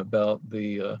then about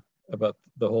the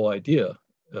whole idea.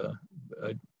 uh,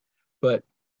 but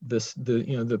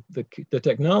the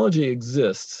technology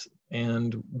exists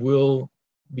and will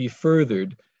be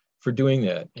furthered for doing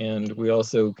that. And we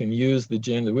also can use the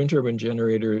wind turbine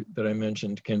generator that I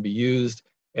mentioned can be used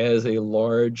as a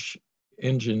large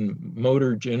engine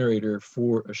motor generator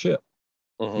for a ship.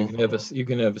 You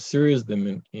can have a series of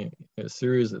them in a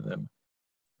series of them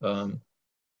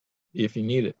if you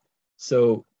need it.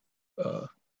 So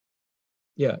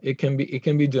yeah, it can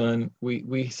be done.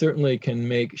 We certainly can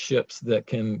make ships that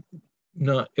can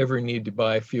not ever need to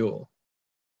buy fuel.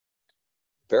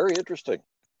 Very interesting.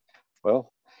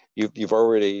 Well, you've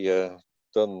already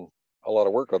done a lot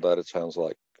of work on that, it sounds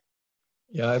like.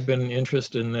 Yeah, I've been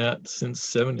interested in that since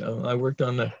 70. I worked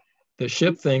on the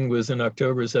ship thing was in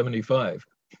October 75.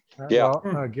 Yeah.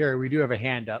 Well, Gary, we do have a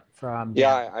hand up from Dan.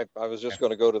 Yeah, I was just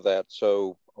going to go to that.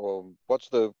 So what's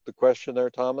the question there,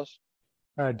 Thomas?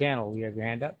 Daniel, you have your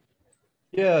hand up?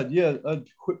 Yeah. A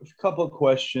couple of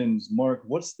questions, Mark.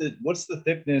 What's the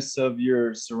thickness of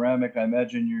your ceramic? I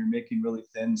imagine you're making really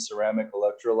thin ceramic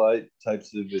electrolyte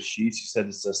types of the sheets. You said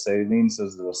it's a saline, so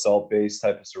is it a salt-based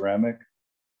type of ceramic?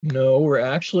 No, we're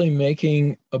actually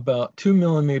making about 2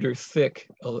 millimeter thick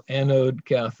anode,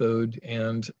 cathode,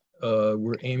 and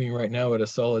we're aiming right now at a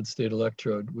solid state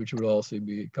electrode, which would also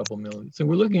be a couple millimeters. So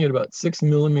we're looking at about 6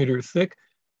 millimeter thick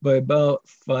by about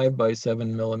 5 by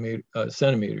 7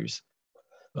 centimeters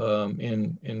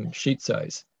in sheet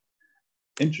size.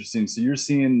 Interesting. So you're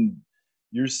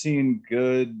seeing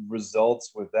good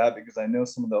results with that, because I know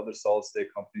some of the other solid state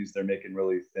companies, they're making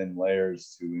really thin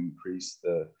layers to increase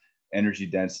the energy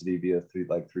density via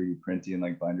 3D printing,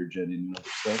 like binder jetting and other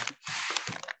stuff.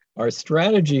 Our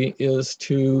strategy is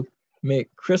to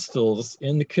make crystals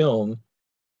in the kiln,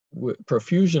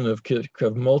 profusion of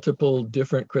multiple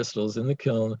different crystals in the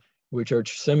kiln, which are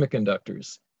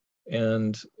semiconductors.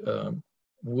 And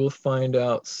we'll find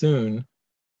out soon,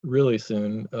 really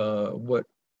soon, what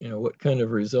kind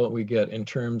of result we get in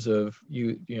terms of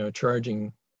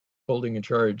charging, holding a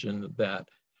charge and that.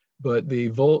 But the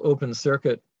volt open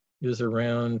circuit is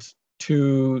around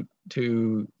 2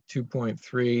 to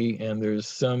 2.3, and there's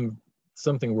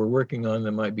something we're working on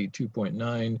that might be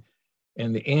 2.9,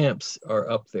 and the amps are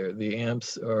up there. The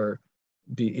amps are,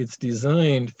 it's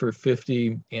designed for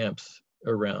 50 amps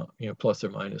around, plus or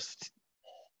minus.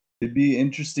 It'd be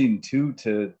interesting too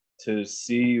to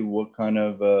see what kind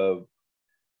of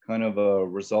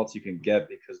results you can get,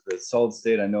 because the solid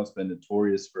state, I know it's been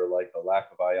notorious for like the lack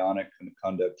of ionic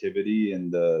conductivity in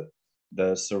the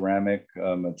ceramic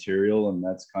material, and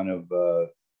that's kind of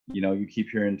you keep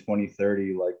hearing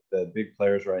 2030, like the big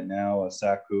players right now,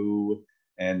 Saku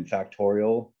and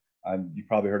Factorial. You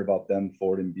probably heard about them,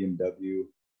 Ford and BMW.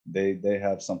 They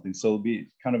have something, so it'll be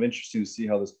kind of interesting to see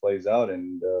how this plays out,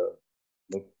 and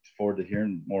look forward to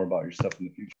hearing more about your stuff in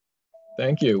the future.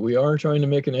 Thank you. We are trying to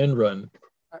make an end run.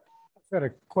 I've got a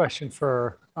question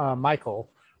for Michael.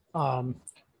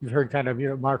 You've heard kind of,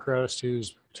 Mark Roast,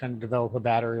 who's trying to develop a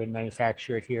battery and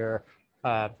manufacture it here.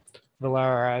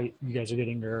 Valera, you guys are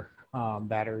getting your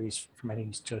batteries from, I think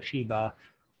it's Toshiba.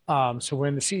 So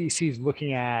when the CEC is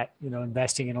looking at,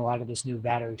 investing in a lot of this new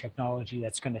battery technology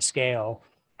that's going to scale,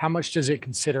 how much does it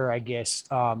consider, I guess,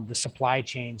 the supply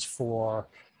chains for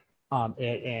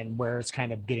it and where it's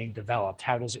kind of getting developed?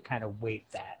 How does it kind of weight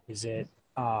that? Is it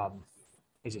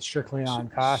strictly on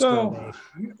cost? So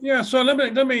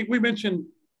let me, we mentioned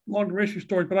long duration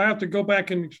storage, but I have to go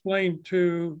back and explain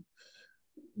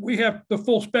we have the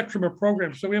full spectrum of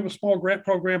programs. So we have a small grant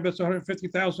program that's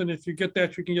 $150,000. If you get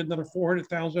that, you can get another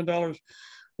 $400,000.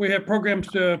 We have programs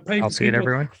to pay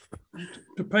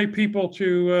people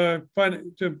to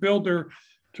build their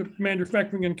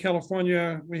manufacturing in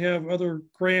California. We have other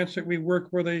grants that we work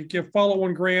where they give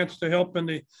follow-on grants to help in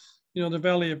the the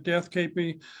Valley of Death,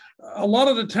 KP. A lot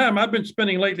of the time I've been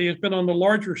spending lately has been on the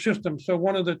larger system. So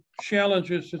one of the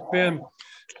challenges has been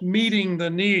meeting the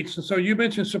needs. And so you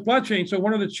mentioned supply chain. So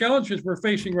one of the challenges we're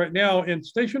facing right now in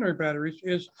stationary batteries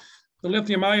is the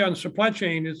lithium ion supply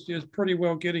chain is pretty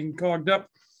well getting clogged up.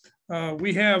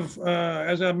 We have,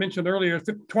 as I mentioned earlier,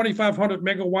 2,500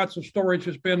 megawatts of storage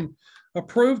has been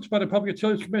approved by the Public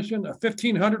Utilities Commission.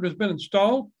 1,500 has been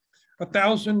installed.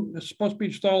 1,000 is supposed to be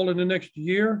installed in the next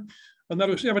year.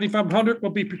 Another 7,500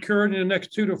 will be procured in the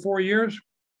next 2 to 4 years.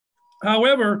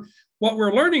 However, what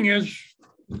we're learning is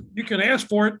you can ask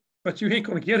for it, but you ain't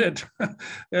going to get it.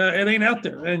 It ain't out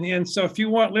there. And so if you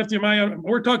want lithium ion,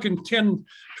 we're talking 10,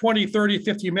 20, 30,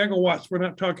 50 megawatts. We're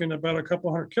not talking about a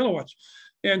couple hundred kilowatts.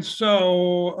 And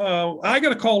so I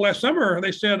got a call last summer.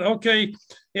 They said, okay,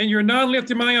 in your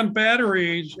non-lithium ion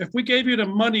batteries, if we gave you the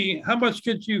money, how much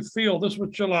could you feel? This was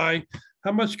July.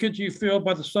 how much could you fill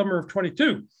by the summer of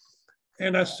 22?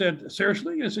 And I said,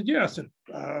 seriously? I said, yeah. I said,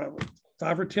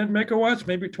 5 or 10 megawatts,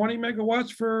 maybe 20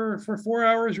 megawatts for 4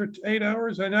 hours or 8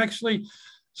 hours. And actually,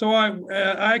 so I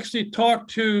actually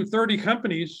talked to 30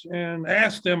 companies and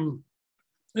asked them,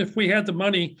 if we had the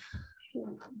money,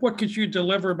 what could you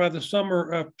deliver by the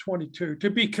summer of 22 to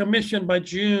be commissioned by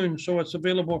June so it's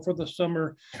available for the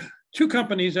summer? 2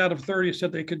 companies out of 30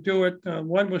 said they could do it.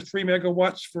 One was 3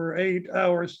 megawatts for 8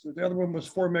 hours. The other one was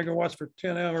 4 megawatts for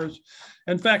 10 hours.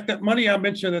 In fact, that money I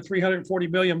mentioned, the 340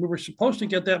 million, we were supposed to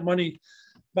get that money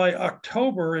by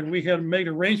October, and we had made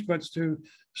arrangements to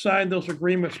sign those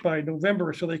agreements by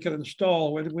November so they could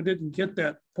install. We didn't get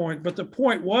that point, but the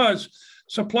point was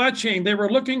supply chain. They were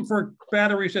looking for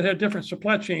batteries that had different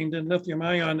supply chain than lithium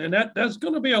ion, and that's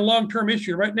going to be a long-term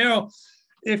issue. Right now,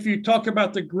 if you talk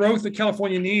about the growth that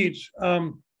California needs,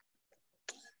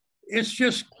 it's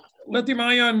just lithium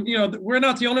ion. You know, we're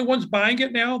not the only ones buying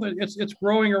it now. It's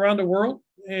growing around the world,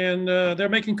 and they're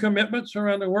making commitments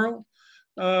around the world.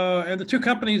 And the 2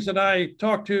 companies that I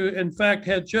talked to, in fact,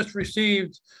 had just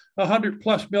received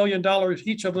 $100+ million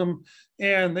each of them,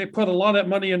 and they put a lot of that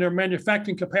money in their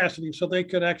manufacturing capacity so they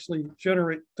could actually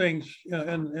generate things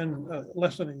in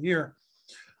less than a year.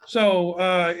 So,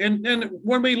 and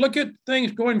when we look at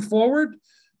things going forward,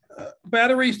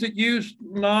 batteries that use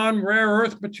non-rare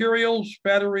earth materials,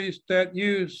 batteries that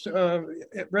use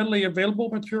readily available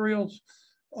materials,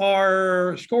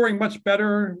 are scoring much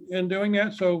better in doing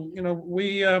that. So, you know,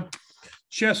 we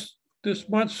just this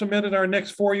month submitted our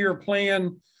next 4-year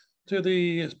plan to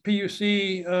the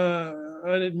PUC.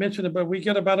 I didn't mention it, but we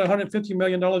get about $150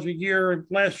 million a year. And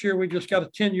last year, we just got a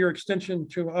 10-year extension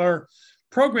to our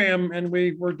program, and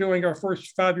we were doing our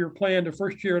first 5-year plan. The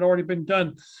first year had already been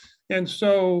done. And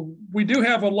so we do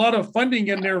have a lot of funding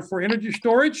in there for energy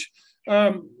storage.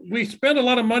 We spent a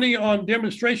lot of money on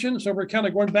demonstrations, so we're kind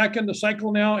of going back in the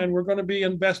cycle now, and we're going to be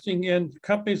investing in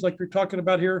companies like we're talking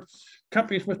about here,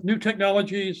 companies with new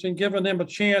technologies, and giving them a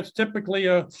chance, typically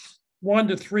a $1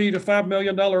 to $3 to $5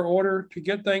 million order to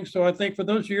get things. So I think for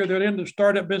those of you that are in the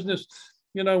startup business,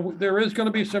 you know, there is going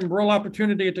to be some real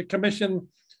opportunity to commission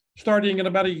starting in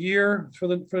about a year for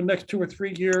the next 2 or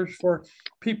 3 years for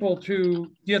people to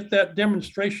get that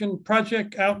demonstration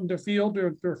project out in the field,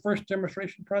 their first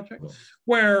demonstration project,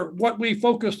 where what we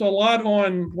focused a lot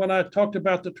on when I talked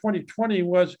about the 2020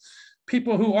 was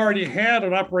people who already had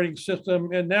an operating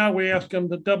system, and now we ask them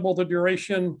to double the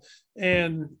duration,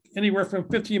 and anywhere from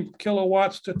 15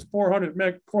 kilowatts to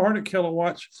 400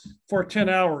 kilowatts for 10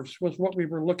 hours was what we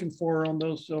were looking for on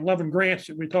those 11 grants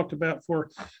that we talked about for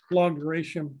long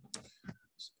duration.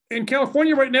 In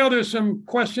California right now, there's some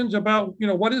questions about, you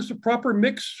know, what is the proper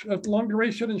mix of long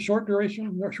duration and short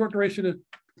duration? Short duration is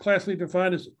classically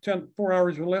defined as 4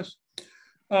 hours or less.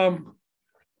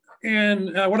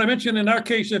 And what I mentioned in our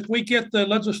case, if we get the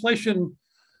legislation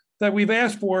that we've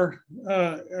asked for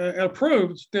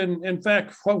approved, then in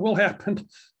fact, what will happen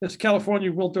is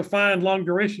California will define long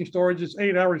duration storage as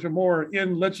 8 hours or more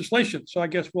in legislation. So I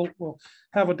guess we'll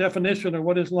have a definition of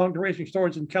what is long duration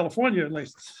storage in California, at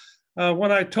least.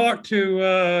 When I talked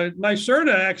to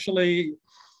NYSERDA, actually,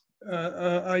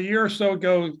 a year or so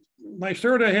ago,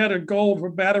 NYSERDA had a goal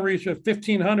for batteries of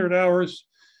 1,500 hours,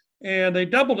 and they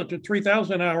doubled it to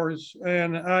 3,000 hours.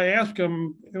 And I asked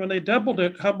them, when they doubled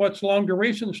it, how much long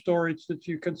duration storage did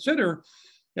you consider?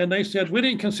 And they said, we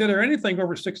didn't consider anything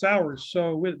over 6 hours.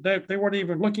 So they weren't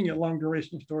even looking at long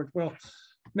duration storage. Well,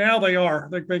 now they are.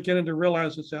 They're beginning to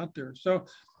realize it's out there. So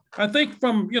I think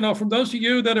from those of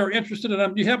you that are interested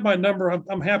in, you have my number.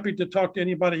 I'm happy to talk to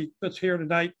anybody that's here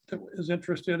tonight that is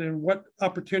interested in what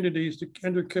opportunities the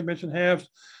Energy Commission has.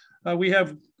 We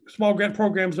have small grant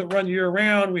programs that run year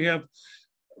round. We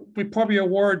probably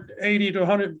award 80 to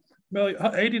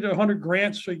 100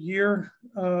 grants a year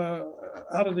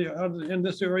in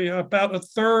this area. About a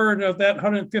third of that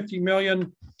 150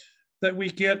 million that we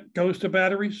get goes to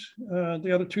batteries.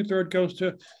 The other 2/3 goes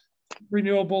to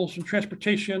renewables and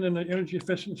transportation and energy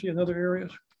efficiency in other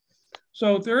areas.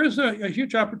 So there is a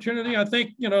huge opportunity. I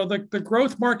think, you know, the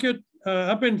growth market,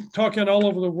 I've been talking all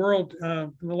over the world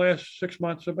in the last 6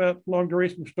 months about long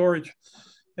duration storage.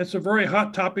 It's a very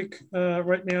hot topic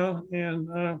right now,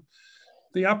 and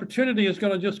the opportunity is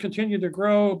going to just continue to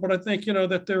grow. But I think, you know,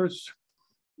 that there's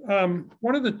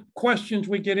one of the questions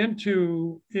we get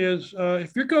into is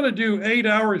if you're going to do 8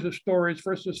 hours of storage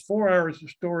versus 4 hours of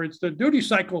storage, the duty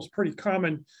cycle is pretty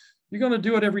common. You're going to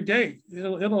do it every day.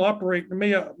 It'll operate.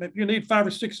 You need 5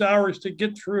 or 6 hours to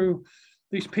get through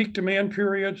these peak demand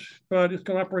periods, but it's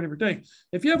going to operate every day.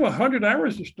 If you have 100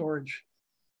 hours of storage,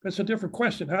 That's a different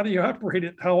question. How do you operate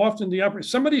it? How often do you operate?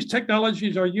 Some of these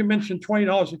technologies are, you mentioned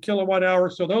 $20 a kilowatt hour.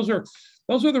 So those are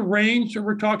the range that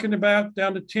we're talking about,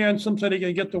 down to 10. Some say they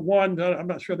can get to 1. I'm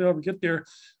not sure they'll ever get there.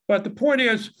 But the point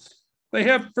is, they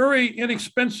have very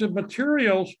inexpensive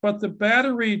materials, but the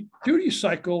battery duty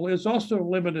cycle is also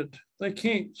limited. They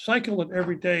can't cycle it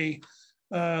every day.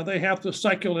 They have to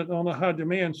cycle it on a high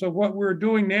demand. So what we're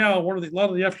doing now, a lot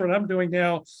of the effort I'm doing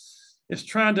now is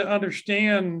trying to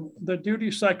understand the duty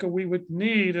cycle we would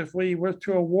need if we were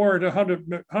to award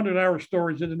 100-hour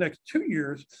storage in the next 2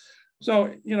 years.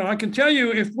 So, I can tell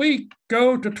you, if we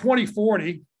go to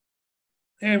 2040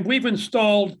 and we've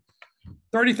installed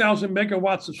 30,000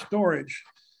 megawatts of storage,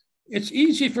 it's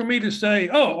easy for me to say,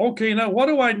 oh, okay, now what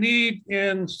do I need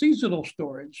in seasonal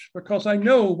storage? Because I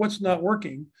know what's not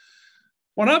working.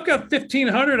 When I've got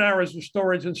 1,500 hours of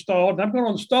storage installed, and I'm going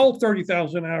to install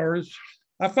 30,000 hours,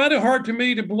 I find it hard to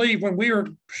me to believe when we are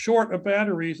short of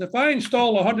batteries, if I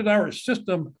install a 100-hour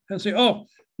system and say, oh,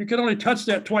 you can only touch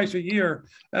that twice a year,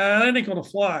 that ain't going to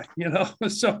fly,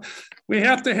 So we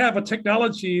have to have a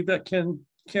technology that can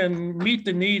meet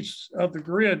the needs of the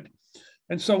grid.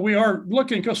 And so we are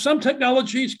looking, because some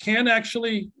technologies can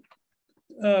actually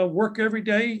work every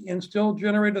day and still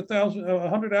generate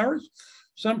 100 hours.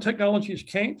 Some technologies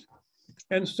can't.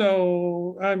 And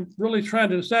so I'm really trying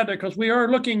to decide that, because we are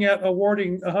looking at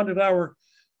awarding 100-hour,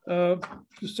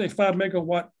 just say 5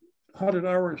 megawatt,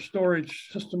 100-hour storage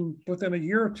system within a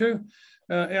year or two.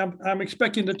 I'm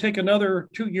expecting to take another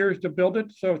 2 years to build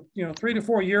it. So, 3 to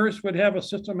 4 years would have a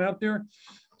system out there.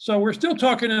 So we're still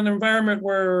talking in an environment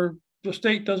where the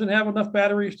state doesn't have enough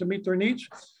batteries to meet their needs.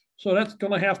 So that's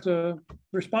going to have to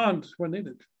respond when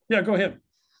needed. Yeah, go ahead.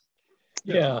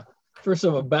 Yeah. First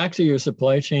of all, back to your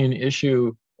supply chain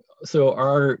issue. So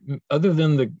other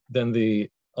than the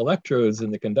electrodes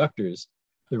and the conductors,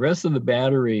 the rest of the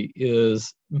battery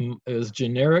is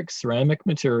generic ceramic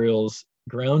materials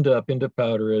ground up into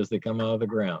powder as they come out of the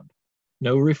ground.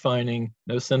 No refining,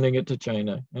 no sending it to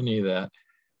China, any of that.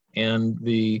 And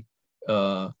the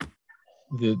kind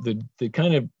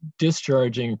of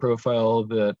discharging profile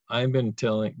that I'm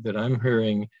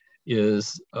hearing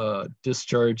is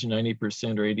discharge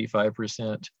 90% or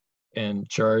 85% and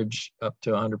charge up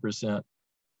to 100%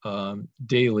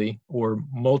 daily or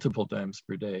multiple times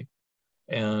per day.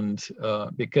 And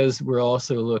because we're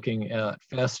also looking at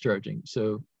fast charging.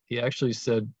 So he actually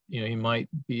said, he might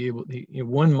be able,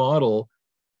 one model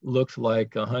looked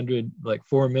like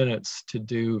 4 minutes to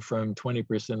do from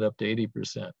 20% up to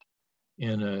 80%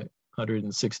 in a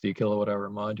 160 kilowatt hour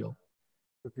module.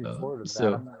 Looking forward to that.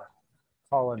 So I'm gonna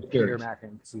call in Peter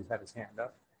Mackin because he's had his hand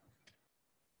up.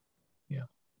 Yeah.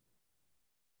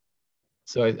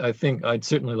 So I think I'd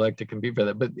certainly like to compete for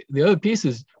that. But the other piece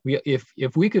is,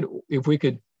 if we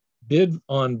could bid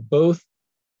on both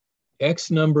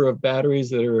X number of batteries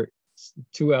that are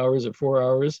 2 hours or 4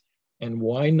 hours, and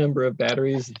Y number of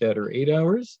batteries that are 8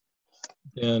 hours,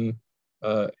 then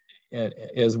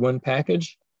as one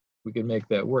package, we could make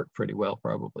that work pretty well,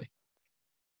 probably.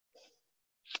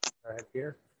 Go ahead,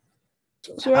 Peter.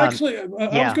 So actually, I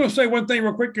was going to say one thing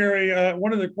real quick, Gary.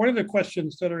 One of the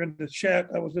questions that are in the chat,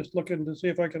 I was just looking to see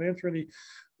if I could answer any.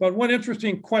 But one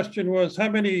interesting question was, how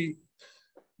many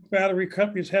battery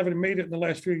companies haven't made it in the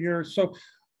last few years? So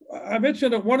I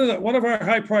mentioned that one of our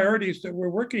high priorities that we're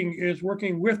working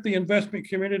with the investment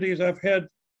communities. I've had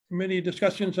many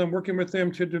discussions. I'm working with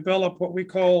them to develop what we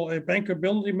call a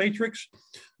bankability matrix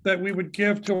that we would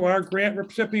give to our grant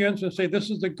recipients and say,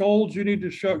 this is the goals you need to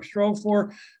strive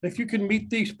for. If you can meet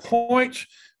these points,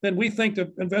 then we think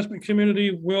the investment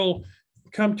community will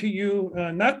come to you,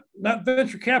 not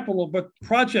venture capital, but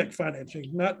project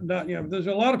financing. There's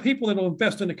a lot of people that will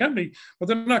invest in the company, but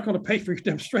they're not going to pay for your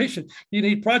demonstration. You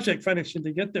need project financing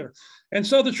to get there. And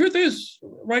so the truth is,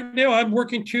 right now I'm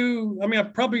working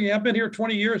I've been here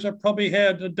 20 years. I've probably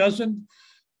had a dozen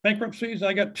bankruptcies.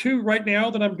 I got 2 right now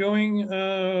that I'm doing.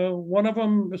 One of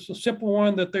them is a simple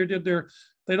one that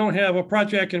they don't have a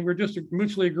project and we're just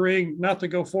mutually agreeing not to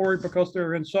go forward because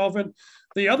they're insolvent.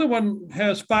 The other one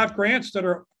has 5 grants that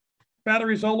are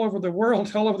batteries all over the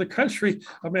world, all over the country.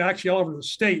 Actually all over the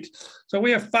state. So we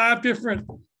have 5 different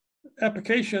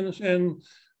applications and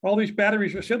all these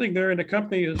batteries are sitting there and the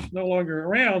company is no longer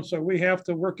around. So we have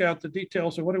to work out the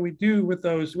details. So what do we do with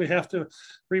those? We have to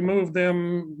remove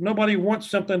them. Nobody wants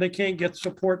something they can't get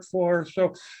support for.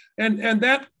 So, and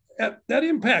that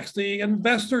impacts the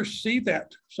investors see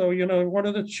that. So, one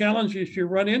of the challenges you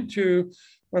run into,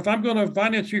 if I'm going to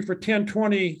finance you for 10,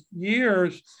 20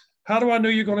 years, how do I know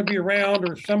you're going to be around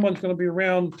or someone's going to be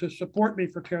around to support me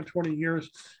for 10, 20 years?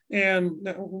 And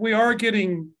we are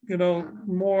getting,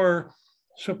 more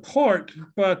support,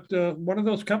 but one of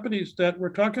those companies that we're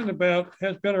talking about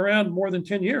has been around more than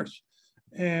 10 years.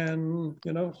 And,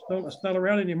 it's not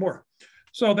around anymore.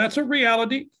 So that's a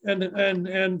reality.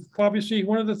 And obviously,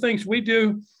 one of the things we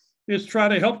do is try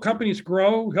to help companies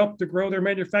help to grow their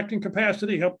manufacturing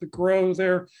capacity, help to grow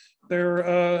their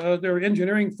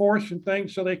engineering force and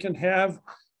things so they can have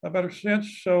a better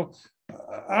sense. So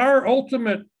our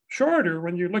ultimate charter,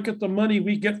 when you look at the money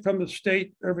we get from the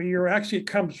state every year, actually it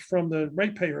comes from the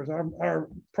ratepayers. Our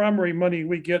primary money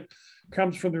we get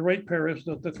comes from the ratepayers.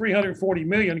 The 340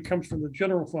 million comes from the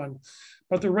general fund,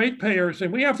 but the ratepayers,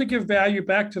 and we have to give value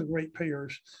back to the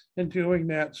ratepayers in doing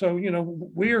that. So,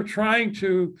 we are trying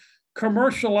to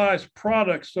commercialize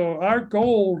products. So our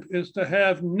goal is to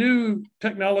have new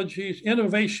technologies,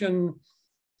 innovation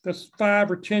that's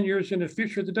 5 or 10 years in the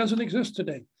future that doesn't exist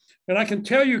today. And I can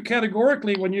tell you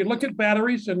categorically, when you look at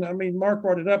batteries, and I mean, Mark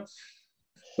brought it up,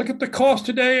 look at the cost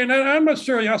today. And I'm not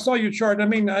sure, I saw your chart. I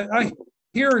mean, I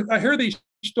hear these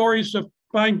stories of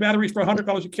buying batteries for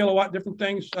 $100 a kilowatt, different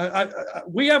things.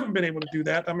 We haven't been able to do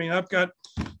that. I mean, I've got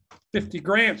 50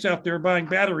 grants out there buying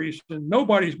batteries, and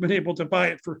nobody's been able to buy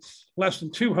it for less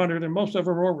than 200, and most of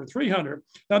them are over 300.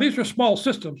 Now, these are small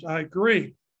systems, I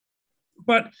agree.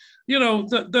 But,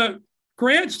 the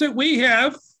grants that we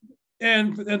have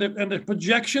and the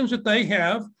projections that they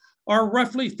have are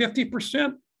roughly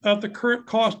 50% of the current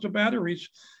cost of batteries.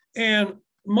 And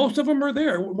most of them are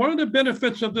there. One of the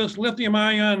benefits of this lithium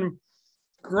ion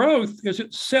growth is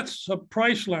it sets a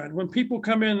price line. When people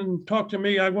come in and talk to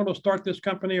me, I want to start this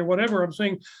company or whatever, I'm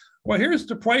saying, well, here's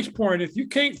the price point. If you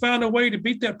can't find a way to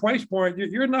beat that price point,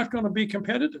 you're not going to be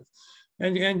competitive.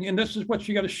 And this is what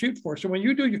you got to shoot for. So when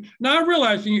you do, now I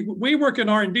realize we work in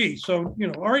R&D. So,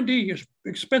 R&D is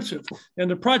expensive.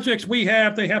 And the projects we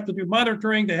have, they have to do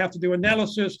monitoring, they have to do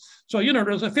analysis. So,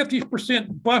 there's a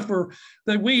 50% buffer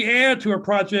that we add to a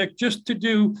project just to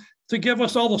give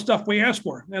us all the stuff we ask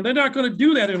for. And they're not going to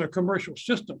do that in a commercial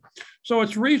system. So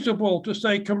it's reasonable to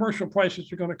say commercial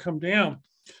prices are going to come down.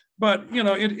 But,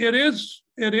 it is,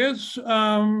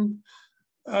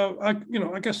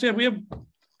 like I said, we have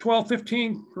 12,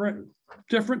 15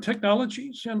 different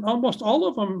technologies, and almost all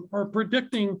of them are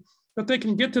predicting that they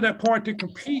can get to that point to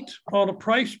compete on a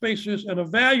price basis and a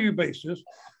value basis.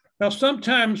 Now,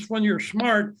 sometimes when you're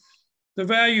smart, the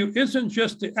value isn't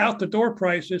just the out the door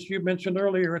price, as you mentioned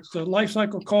earlier, it's the life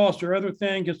cycle cost or other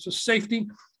thing, it's the safety.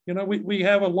 We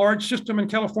have a large system in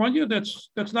California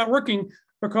that's not working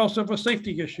because of a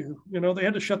safety issue. They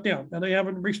had to shut down and they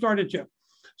haven't restarted yet.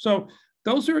 So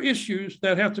those are issues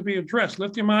that have to be addressed.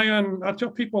 Lithium ion, I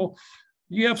tell people,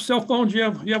 you have cell phones, you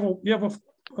have a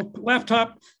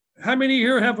laptop. How many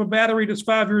here have a battery that's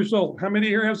 5 years old? How many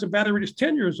here has a battery that's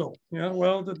 10 years old?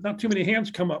 Well, not too many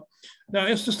hands come up. Now,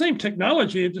 it's the same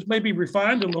technology. It just may be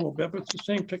refined a little bit, but it's the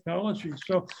same technology.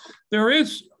 So there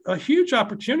is a huge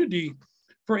opportunity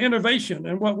for innovation.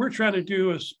 And what we're trying to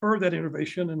do is spur that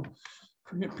innovation and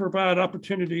provide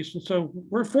opportunities. And so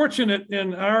we're fortunate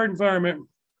in our environment,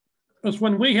 because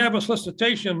when we have a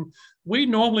solicitation, we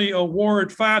normally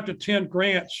award 5 to 10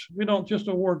 grants. We don't just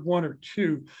award 1 or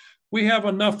 2. We have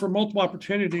enough for multiple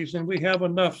opportunities, and we have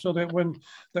enough so that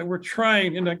we're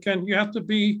trying. And again,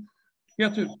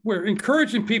 we're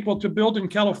encouraging people to build in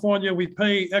California. We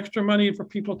pay extra money for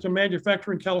people to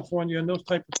manufacture in California and those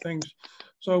type of things.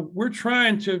 So we're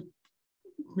trying to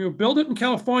build it in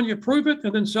California, prove it,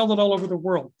 and then sell it all over the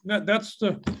world. That's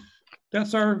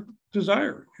our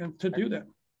desire, and to do that.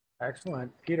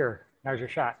 Excellent. Peter, now's your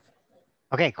shot.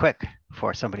 Okay, quick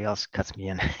before somebody else cuts me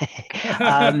in.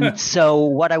 So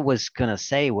what I was going to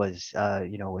say was,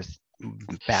 was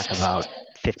back about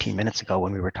 15 minutes ago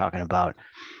when we were talking about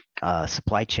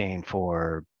supply chain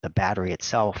for the battery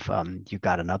itself, you've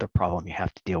got another problem you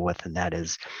have to deal with, and that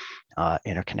is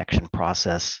interconnection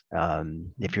process.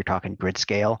 If you're talking grid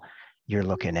scale, you're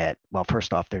looking at, well,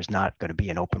 first off, there's not going to be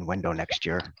an open window next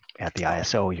year at the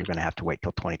ISO. You're going to have to wait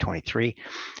till 2023.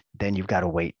 Then you've got to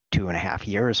wait 2.5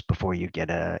 years before you get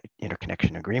an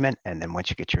interconnection agreement. And then once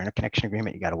you get your interconnection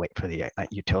agreement, you got to wait for the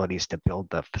utilities to build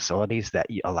the facilities that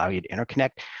allow you to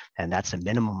interconnect. And that's a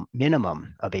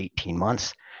minimum of 18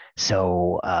 months.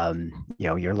 So,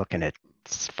 you're looking at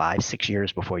 5-6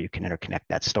 years before you can interconnect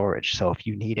that storage. So if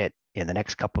you need it in the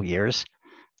next couple of years,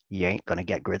 you ain't going to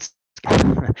get grid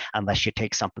unless you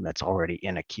take something that's already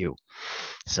in a queue.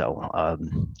 So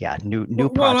new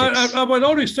projects. I would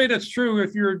only say that's true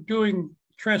if you're doing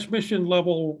transmission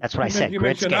level. That's what I said.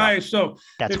 Grid scale. ISO.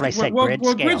 That's what I said.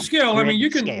 Grid scale. I mean, you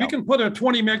can put a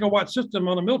 20 megawatt system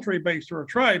on a military base or a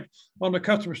tribe on the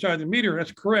customer side of the meter.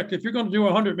 That's correct. If you're going to do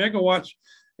 100 megawatts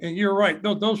And you're right.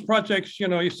 Those projects, you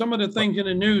know, some of the things in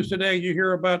the news today, you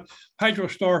hear about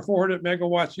HydroStar 400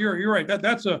 megawatts. You're right.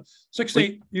 That's a 6 to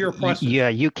 8 year process. Yeah,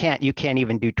 you can't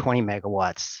even do 20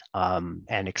 megawatts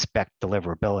and expect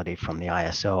deliverability from the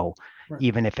ISO. Right.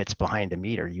 Even if it's behind the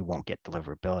meter, you won't get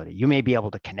deliverability. You may be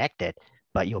able to connect it,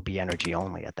 but you'll be energy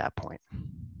only at that point.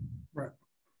 Right.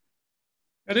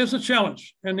 It is a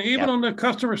challenge. And even on the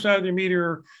customer side of the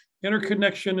meter,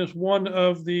 interconnection is one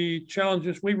of the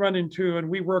challenges we run into, and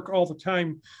we work all the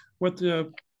time with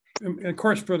the, and of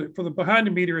course, for the behind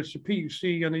the meter, it's the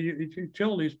PUC and the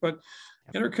utilities, but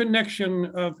interconnection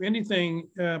of anything,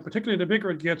 particularly the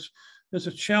bigger it gets,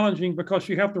 is challenging because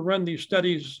you have to run these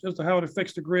studies as to how to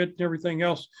fix the grid and everything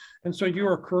else. And so you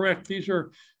are correct. These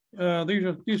are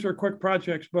quick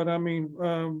projects, but I mean,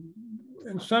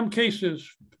 in some cases,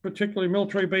 particularly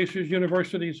military bases,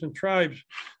 universities, and tribes,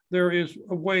 there is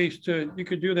ways you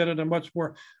could do that at a much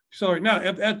more accelerated.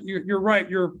 Now, you're right.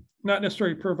 You're not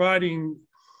necessarily providing.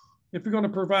 If you're going to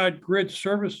provide grid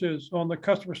services on the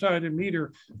customer side of the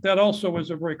meter, that also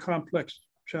is a very complex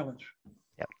challenge.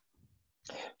 Yep.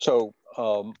 So,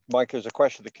 Mike, there's a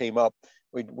question that came up.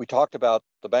 We talked about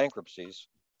the bankruptcies.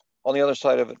 On the other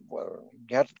side of it, do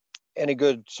you have any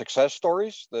good success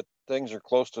stories that things are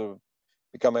close to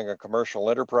becoming a commercial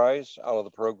enterprise out of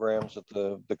the programs that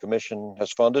the commission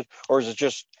has funded, or is it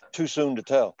just too soon to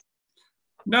tell?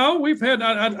 No, we've had,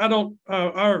 I don't,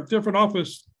 our different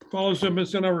office follows them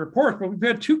as in our report, but we've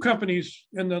had 2 companies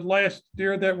in the last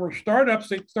year that were startups.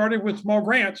 They started with small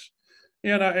grants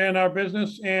in our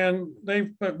business, and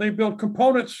they built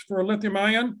components for lithium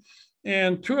ion,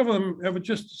 and 2 of them have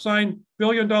just signed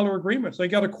billion-dollar agreements. They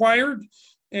got acquired,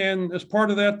 and as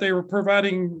part of that, they were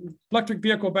providing electric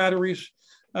vehicle batteries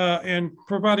and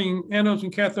providing anodes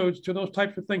and cathodes to those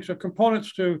types of things. So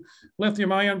components to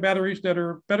lithium ion batteries that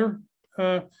are better.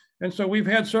 And so we've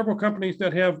had several companies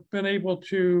that have been able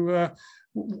to,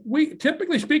 we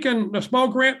typically speaking, the small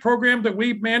grant program that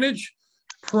we manage,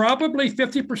 probably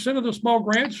 50% of the small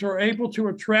grants are able to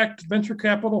attract venture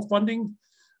capital funding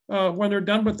when they're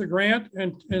done with the grant.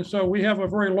 And so we have a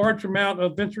very large amount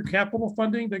of venture capital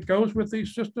funding that goes with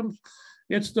these systems.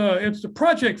 It's the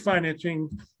project financing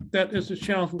that is the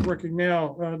challenge we're working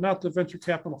now, not the venture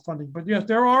capital funding. But yes,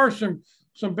 there are some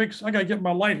big, I gotta get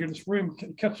my light here. This room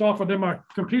cuts off and then my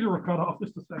computer will cut off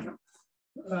just a second.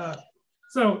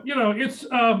 So, you know, it's,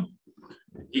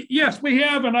 yes, we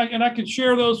have, and I can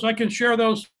share those. I can share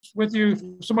those with you.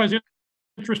 If somebody's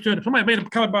interested. If somebody made a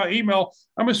comment by email,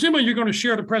 I'm assuming you're going to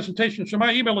share the presentation. So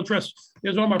my email address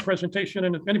is on my presentation.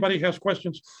 And if anybody has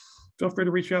questions, feel free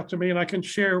to reach out to me and I can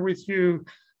share with you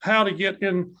how to get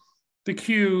in the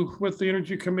queue with the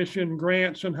Energy Commission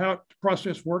grants and how the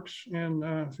process works. And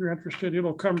if you're interested,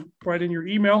 it'll come right in your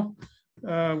email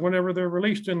whenever they're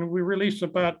released. And we release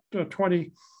about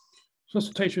 20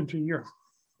 solicitations a year.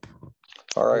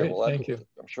 All right. Well, thank you.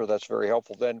 I'm sure that's very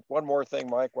helpful. Then one more thing,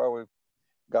 Mike, while we've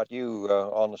got you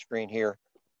on the screen here.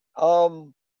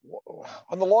 On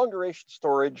the long duration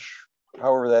storage,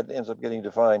 however that ends up getting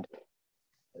defined,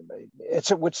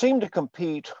 it would seem to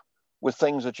compete with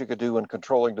things that you could do in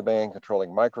controlling demand, controlling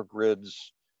microgrids.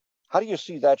 How do you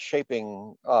see that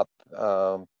shaping up?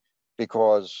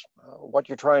 Because what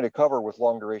you're trying to cover with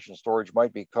long duration storage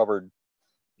might be covered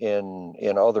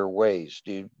in other ways.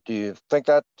 Do you think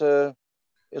that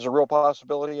is a real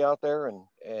possibility out there? And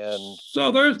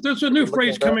so there's a new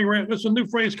phrase coming around. There's a new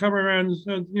phrase coming around.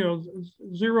 You know,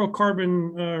 zero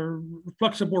carbon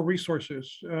flexible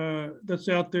resources that's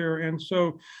out there. And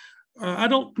so I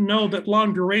don't know that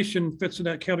long duration fits in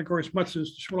that category as much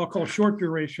as what I'll call short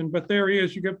duration. But there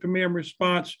is. You get demand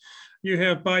response. You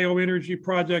have bioenergy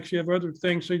projects. You have other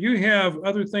things. So you have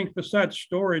other things besides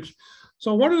storage.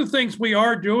 So one of the things we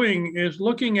are doing is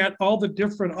looking at all the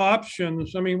different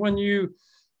options. I mean, when you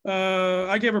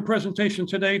I gave a presentation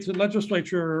today to the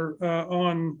legislature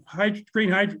on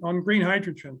green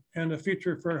hydrogen and the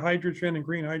future for hydrogen and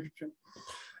green hydrogen.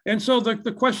 And so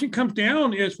the question comes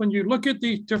down is when you look at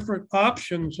these different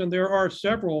options, and there are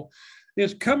several,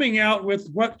 is coming out with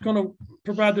what's going to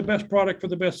provide the best product for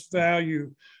the best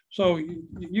value. So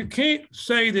you can't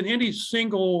say that any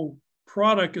single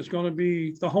product is going to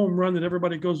be the home run that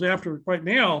everybody goes after right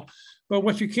now. But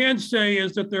what you can say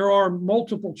is that there are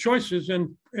multiple choices.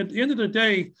 And at the end of the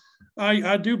day,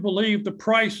 I do believe the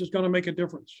price is going to make a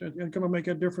difference. It's going to make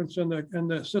a difference in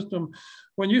the system.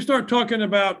 When you start talking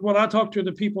about what I talk to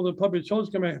the people, the public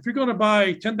utilities committee, if you're going to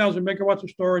buy 10,000 megawatts of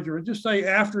storage, or just say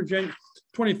after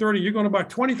 2030, you're going to buy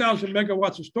 20,000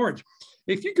 megawatts of storage.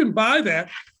 If you can buy that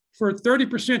for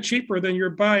 30% cheaper than you're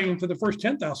buying for the first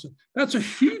 10,000, that's a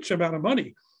huge amount of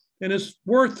money. And it's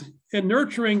worth in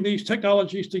nurturing these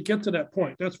technologies to get to that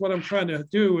point. That's what I'm trying to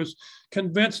do, is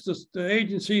convince the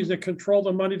agencies that control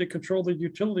the money, to control the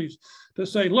utilities, to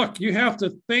say, look, you have to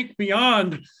think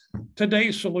beyond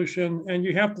today's solution, and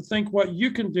you have to think what you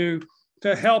can do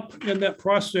to help in that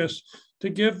process, to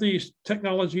give these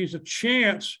technologies a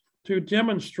chance to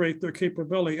demonstrate their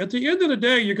capability. At the end of the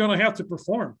day, you're going to have to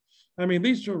perform. I mean,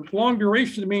 these are long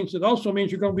duration means it also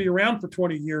means you're going to be around for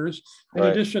 20 years, in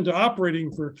addition to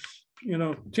operating for,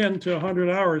 10 to 100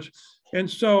 hours. And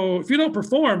so if you don't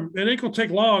perform, it ain't going to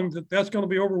take long. That's going to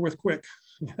be over with quick.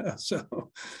 So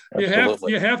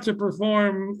you have to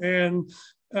perform, and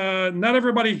not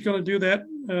everybody's going to do that.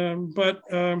 But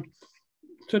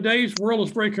today's world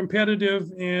is very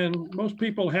competitive, and most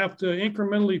people have to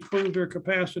incrementally prove their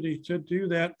capacity to do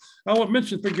that. I won't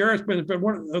mention for Garrett's benefit,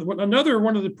 but another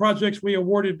one of the projects we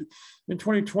awarded in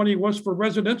 2020 was for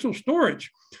residential storage.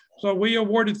 So we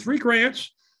awarded 3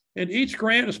 grants, and each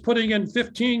grant is putting in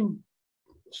 15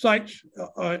 sites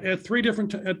at three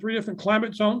different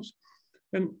climate zones.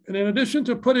 And in addition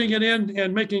to putting it in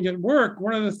and making it work,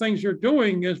 one of the things you're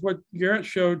doing is what Garrett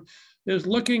showed, is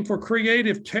looking for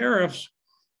creative tariffs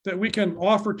that we can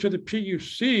offer to the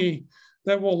PUC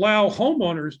that will allow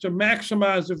homeowners to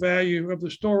maximize the value of the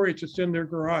storage that's in their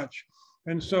garage.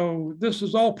 And so this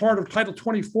is all part of Title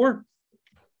 24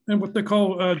 and what they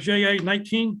call JA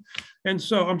 19. And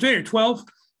so I'm JA 12.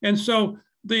 And so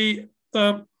the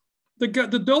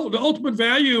ultimate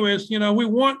value is, we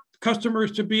want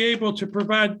customers to be able to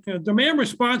provide, demand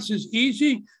response is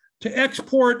easy, to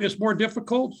export is more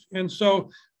difficult. And so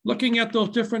looking at those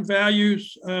different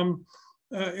values,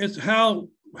 it's how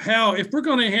if we're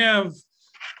going to have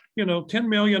 10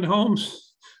 million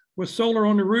homes with solar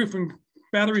on the roof and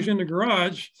batteries in the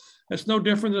garage, it's no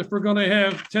different than if we're going to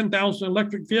have 10,000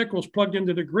 electric vehicles plugged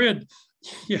into the grid.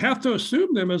 You have to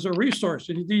assume them as a resource.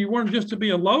 And do you want them just to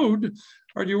be a load,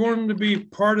 or do you want them to be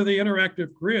part of the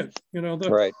interactive grid?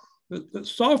 The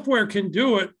software can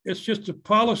do it. It's just the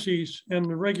policies and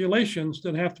the regulations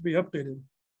that have to be updated.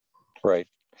 Right.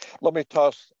 Let me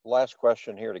toss last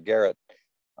question here to Garrett.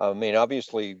 I mean,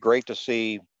 obviously, great to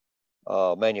see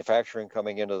manufacturing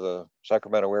coming into the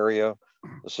Sacramento area,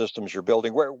 the systems you're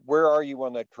building. Where are you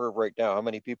on that curve right now? How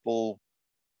many people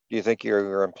do you think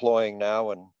you're employing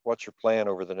now, and what's your plan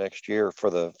over the next year for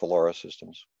the Vollara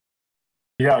systems?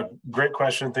 Yeah, great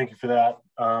question. Thank you for that.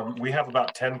 We have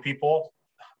about 10 people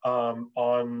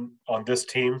on this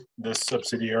team, this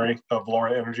subsidiary of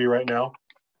Vollara Energy right now.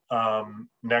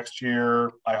 Next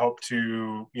year, I hope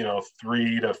to,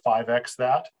 3 to 5x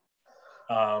that.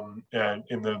 And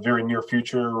in the very near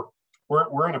future,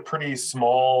 we're in a pretty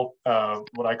small,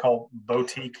 what I call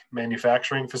boutique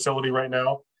manufacturing facility right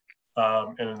now.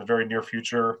 And in the very near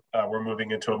future, we're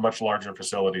moving into a much larger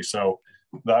facility. So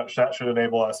that should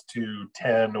enable us to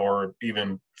 10 or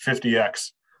even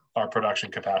 50x our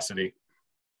production capacity.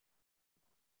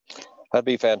 That'd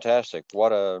be fantastic.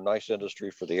 What a nice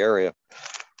industry for the area.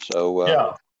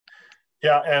 So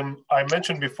yeah, and I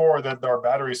mentioned before that our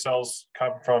battery cells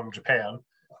come from Japan,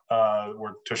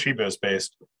 where Toshiba is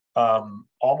based.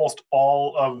 Almost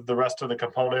all of the rest of the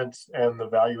components and the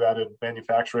value-added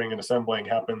manufacturing and assembling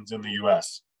happens in the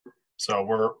U.S. So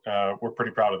we're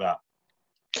pretty proud of that.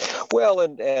 Well,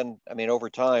 and I mean, over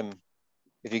time,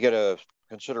 if you get a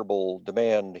considerable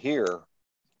demand here,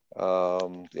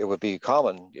 it would be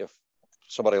common if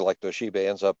somebody like Toshiba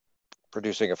ends up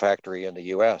producing a factory in the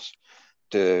U.S.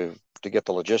 to get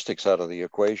the logistics out of the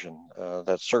equation.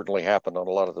 That's certainly happened on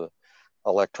a lot of the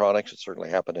electronics. It certainly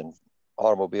happened in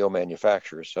automobile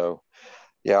manufacturers. So,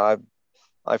 yeah,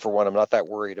 I for one, I'm not that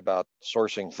worried about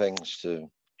sourcing things to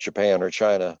Japan or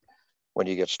China when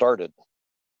you get started,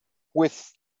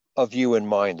 with a view in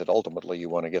mind that ultimately you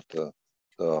want to get the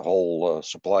whole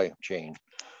supply chain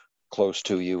close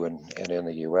to you and in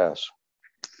the U.S.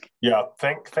 Yeah,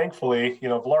 thankfully,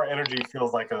 Vollara Energy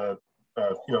feels like a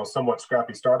somewhat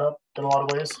scrappy startup in a lot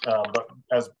of ways, but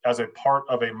as a part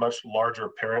of a much larger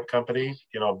parent company,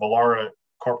 Vollara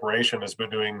Corporation has been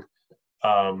doing,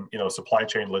 supply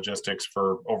chain logistics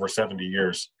for over 70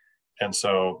 years, and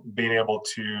so being able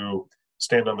to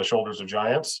stand on the shoulders of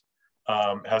giants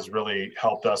has really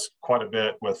helped us quite a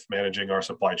bit with managing our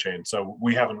supply chain. So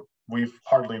we've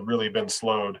hardly really been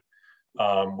slowed,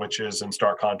 which is in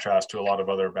stark contrast to a lot of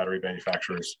other battery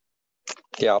manufacturers.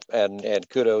 Yeah, and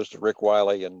kudos to Rick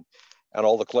Wiley and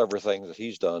all the clever things that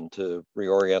he's done to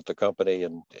reorient the company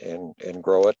and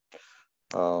grow it.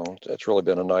 It's really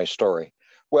been a nice story.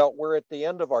 Well, we're at the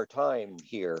end of our time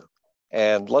here,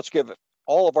 and let's give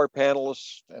all of our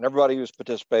panelists and everybody who's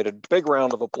participated a big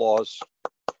round of applause.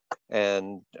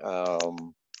 And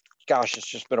gosh, it's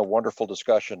just been a wonderful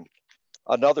discussion.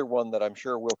 Another one that I'm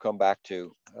sure we'll come back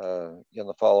to in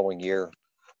the following year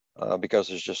because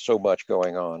there's just so much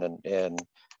going on. And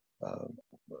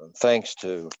thanks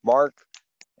to Mark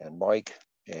and Mike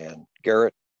and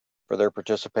Garrett for their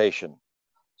participation.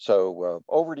 So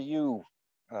over to you,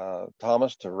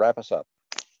 Thomas, to wrap us up.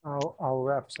 I'll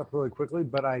wrap this up really quickly,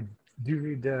 but I do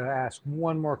need to ask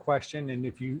one more question. And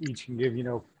if you each can give,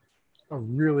 a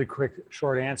really quick,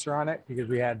 short answer on it, because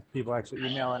we had people actually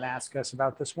email and ask us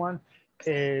about this one,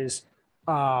 is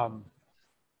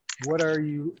what are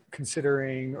you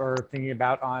considering or thinking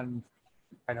about on,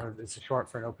 I know this is short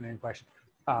for an open-ended question,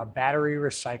 battery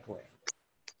recycling?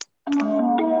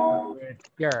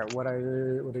 Garrett, what are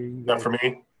you That for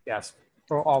me? Yes,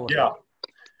 for all of you.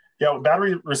 Yeah,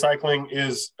 battery recycling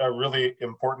is a really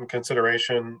important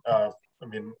consideration.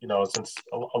 Since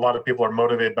a lot of people are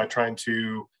motivated by trying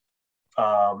to,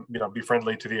 be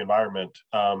friendly to the environment.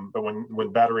 But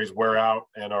when batteries wear out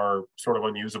and are sort of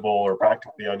unusable or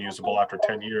practically unusable after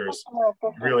 10 years,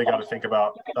 you really got to think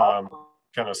about kind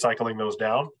of cycling those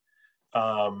down.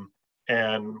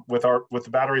 And with the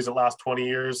batteries that last 20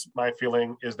 years, my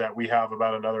feeling is that we have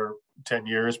about another 10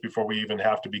 years before we even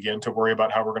have to begin to worry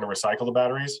about how we're going to recycle the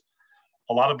batteries.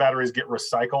 A lot of batteries get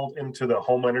recycled into the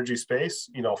home energy space,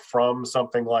 from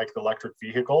something like the electric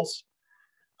vehicles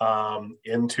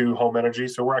into home energy.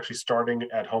 So we're actually starting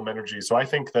at home energy. So I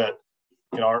think that,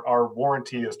 our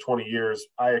warranty is 20 years.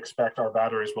 I expect our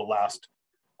batteries will last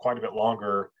quite a bit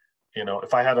longer.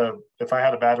 If I had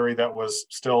a battery that was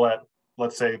still at,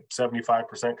 let's say,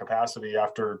 75% capacity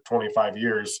after 25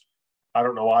 years, I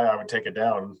don't know why I would take it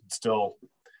down.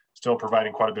 Still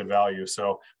providing quite a bit of value.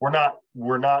 So we're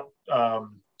not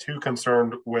too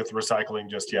concerned with recycling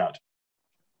just yet.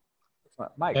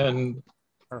 Mike. And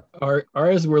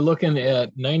ours, we're looking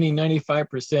at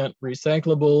 95%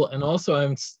 recyclable. And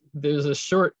also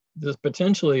there's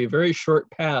potentially a very short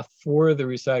path for the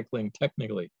recycling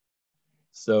technically.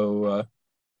 So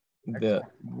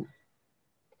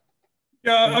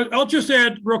Yeah, I'll just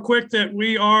add real quick that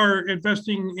we are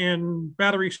investing in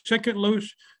battery second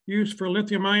use for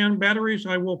lithium-ion batteries.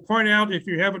 I will point out, if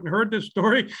you haven't heard this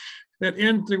story, that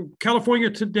in California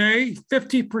today,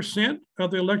 50%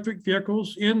 of the electric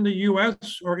vehicles in the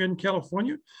US are in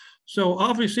California. So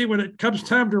obviously, when it comes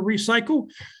time to recycle,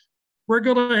 we're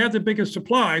going to have the biggest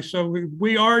supply. So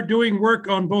we are doing work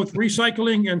on both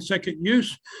recycling and second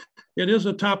use. It is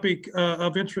a topic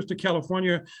of interest to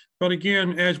California. But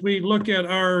again, as we look at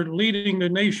our leading the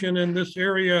nation in this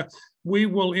area, we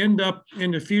will end up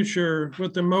in the future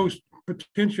with the most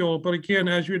potential. But again,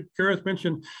 as Gareth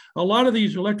mentioned, a lot of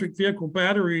these electric vehicle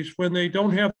batteries, when they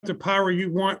don't have the power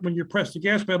you want when you press the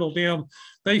gas pedal down,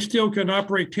 they still can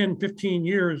operate 10, 15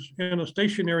 years in a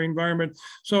stationary environment.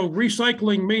 So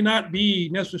recycling may not be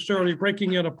necessarily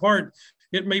breaking it apart.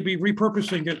 It may be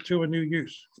repurposing it to a new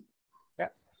use. Yeah.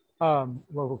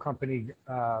 Local company,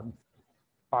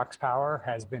 Fox Power,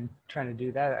 has been trying to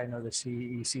do that. I know the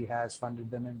CEC has funded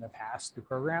them in the past through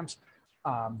programs,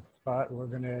 but we're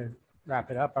going to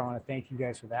wrap it up. I want to thank you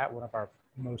guys for that. One of our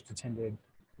most attended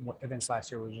events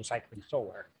last year was recycling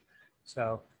solar.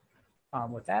 So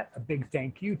with that, a big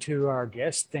thank you to our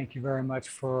guests. Thank you very much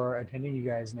for attending, you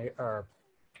guys, or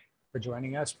for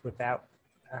joining us. With that,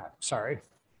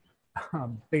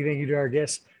 big thank you to our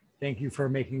guests. Thank you for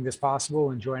making this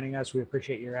possible and joining us. We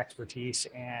appreciate your expertise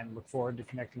and look forward to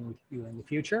connecting with you in the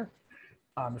future.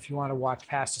 If you want to watch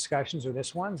past discussions or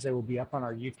this ones, they will be up on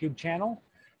our YouTube channel,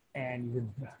 and you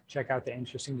can check out the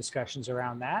interesting discussions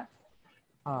around that.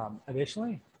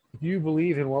 Additionally, if you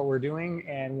believe in what we're doing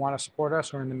and want to support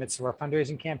us, we're in the midst of our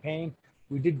fundraising campaign.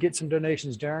 We did get some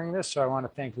donations during this, so I want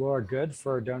to thank Laura Good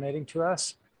for donating to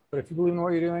us. But if you believe in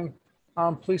what you're doing,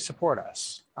 please support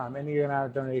us. Any amount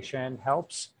of donation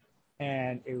helps,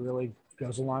 and it really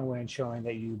goes a long way in showing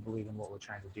that you believe in what we're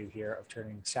trying to do here of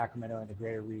turning Sacramento and the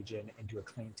greater region into a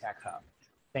clean tech hub.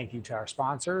 Thank you to our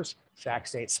sponsors, Sac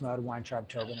State, SMUD, Wine Tribe,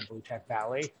 Tobin, and Blue Tech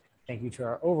Valley. Thank you to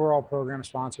our overall program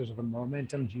sponsors of the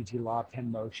Momentum, GT Law,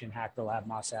 Penn Motion, Hacker Lab,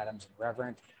 Moss Adams, and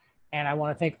Reverend. And I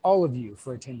want to thank all of you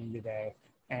for attending today.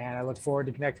 And I look forward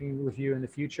to connecting with you in the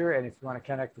future. And if you want to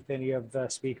connect with any of the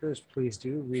speakers, please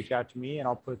do reach out to me, and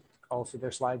I'll put also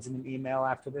their slides in an email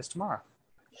after this tomorrow.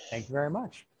 Thank you very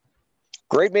much.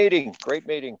 Great meeting. Great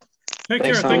meeting. Take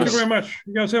care. Thank you very much.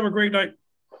 You guys have a great night.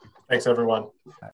 Thanks, everyone.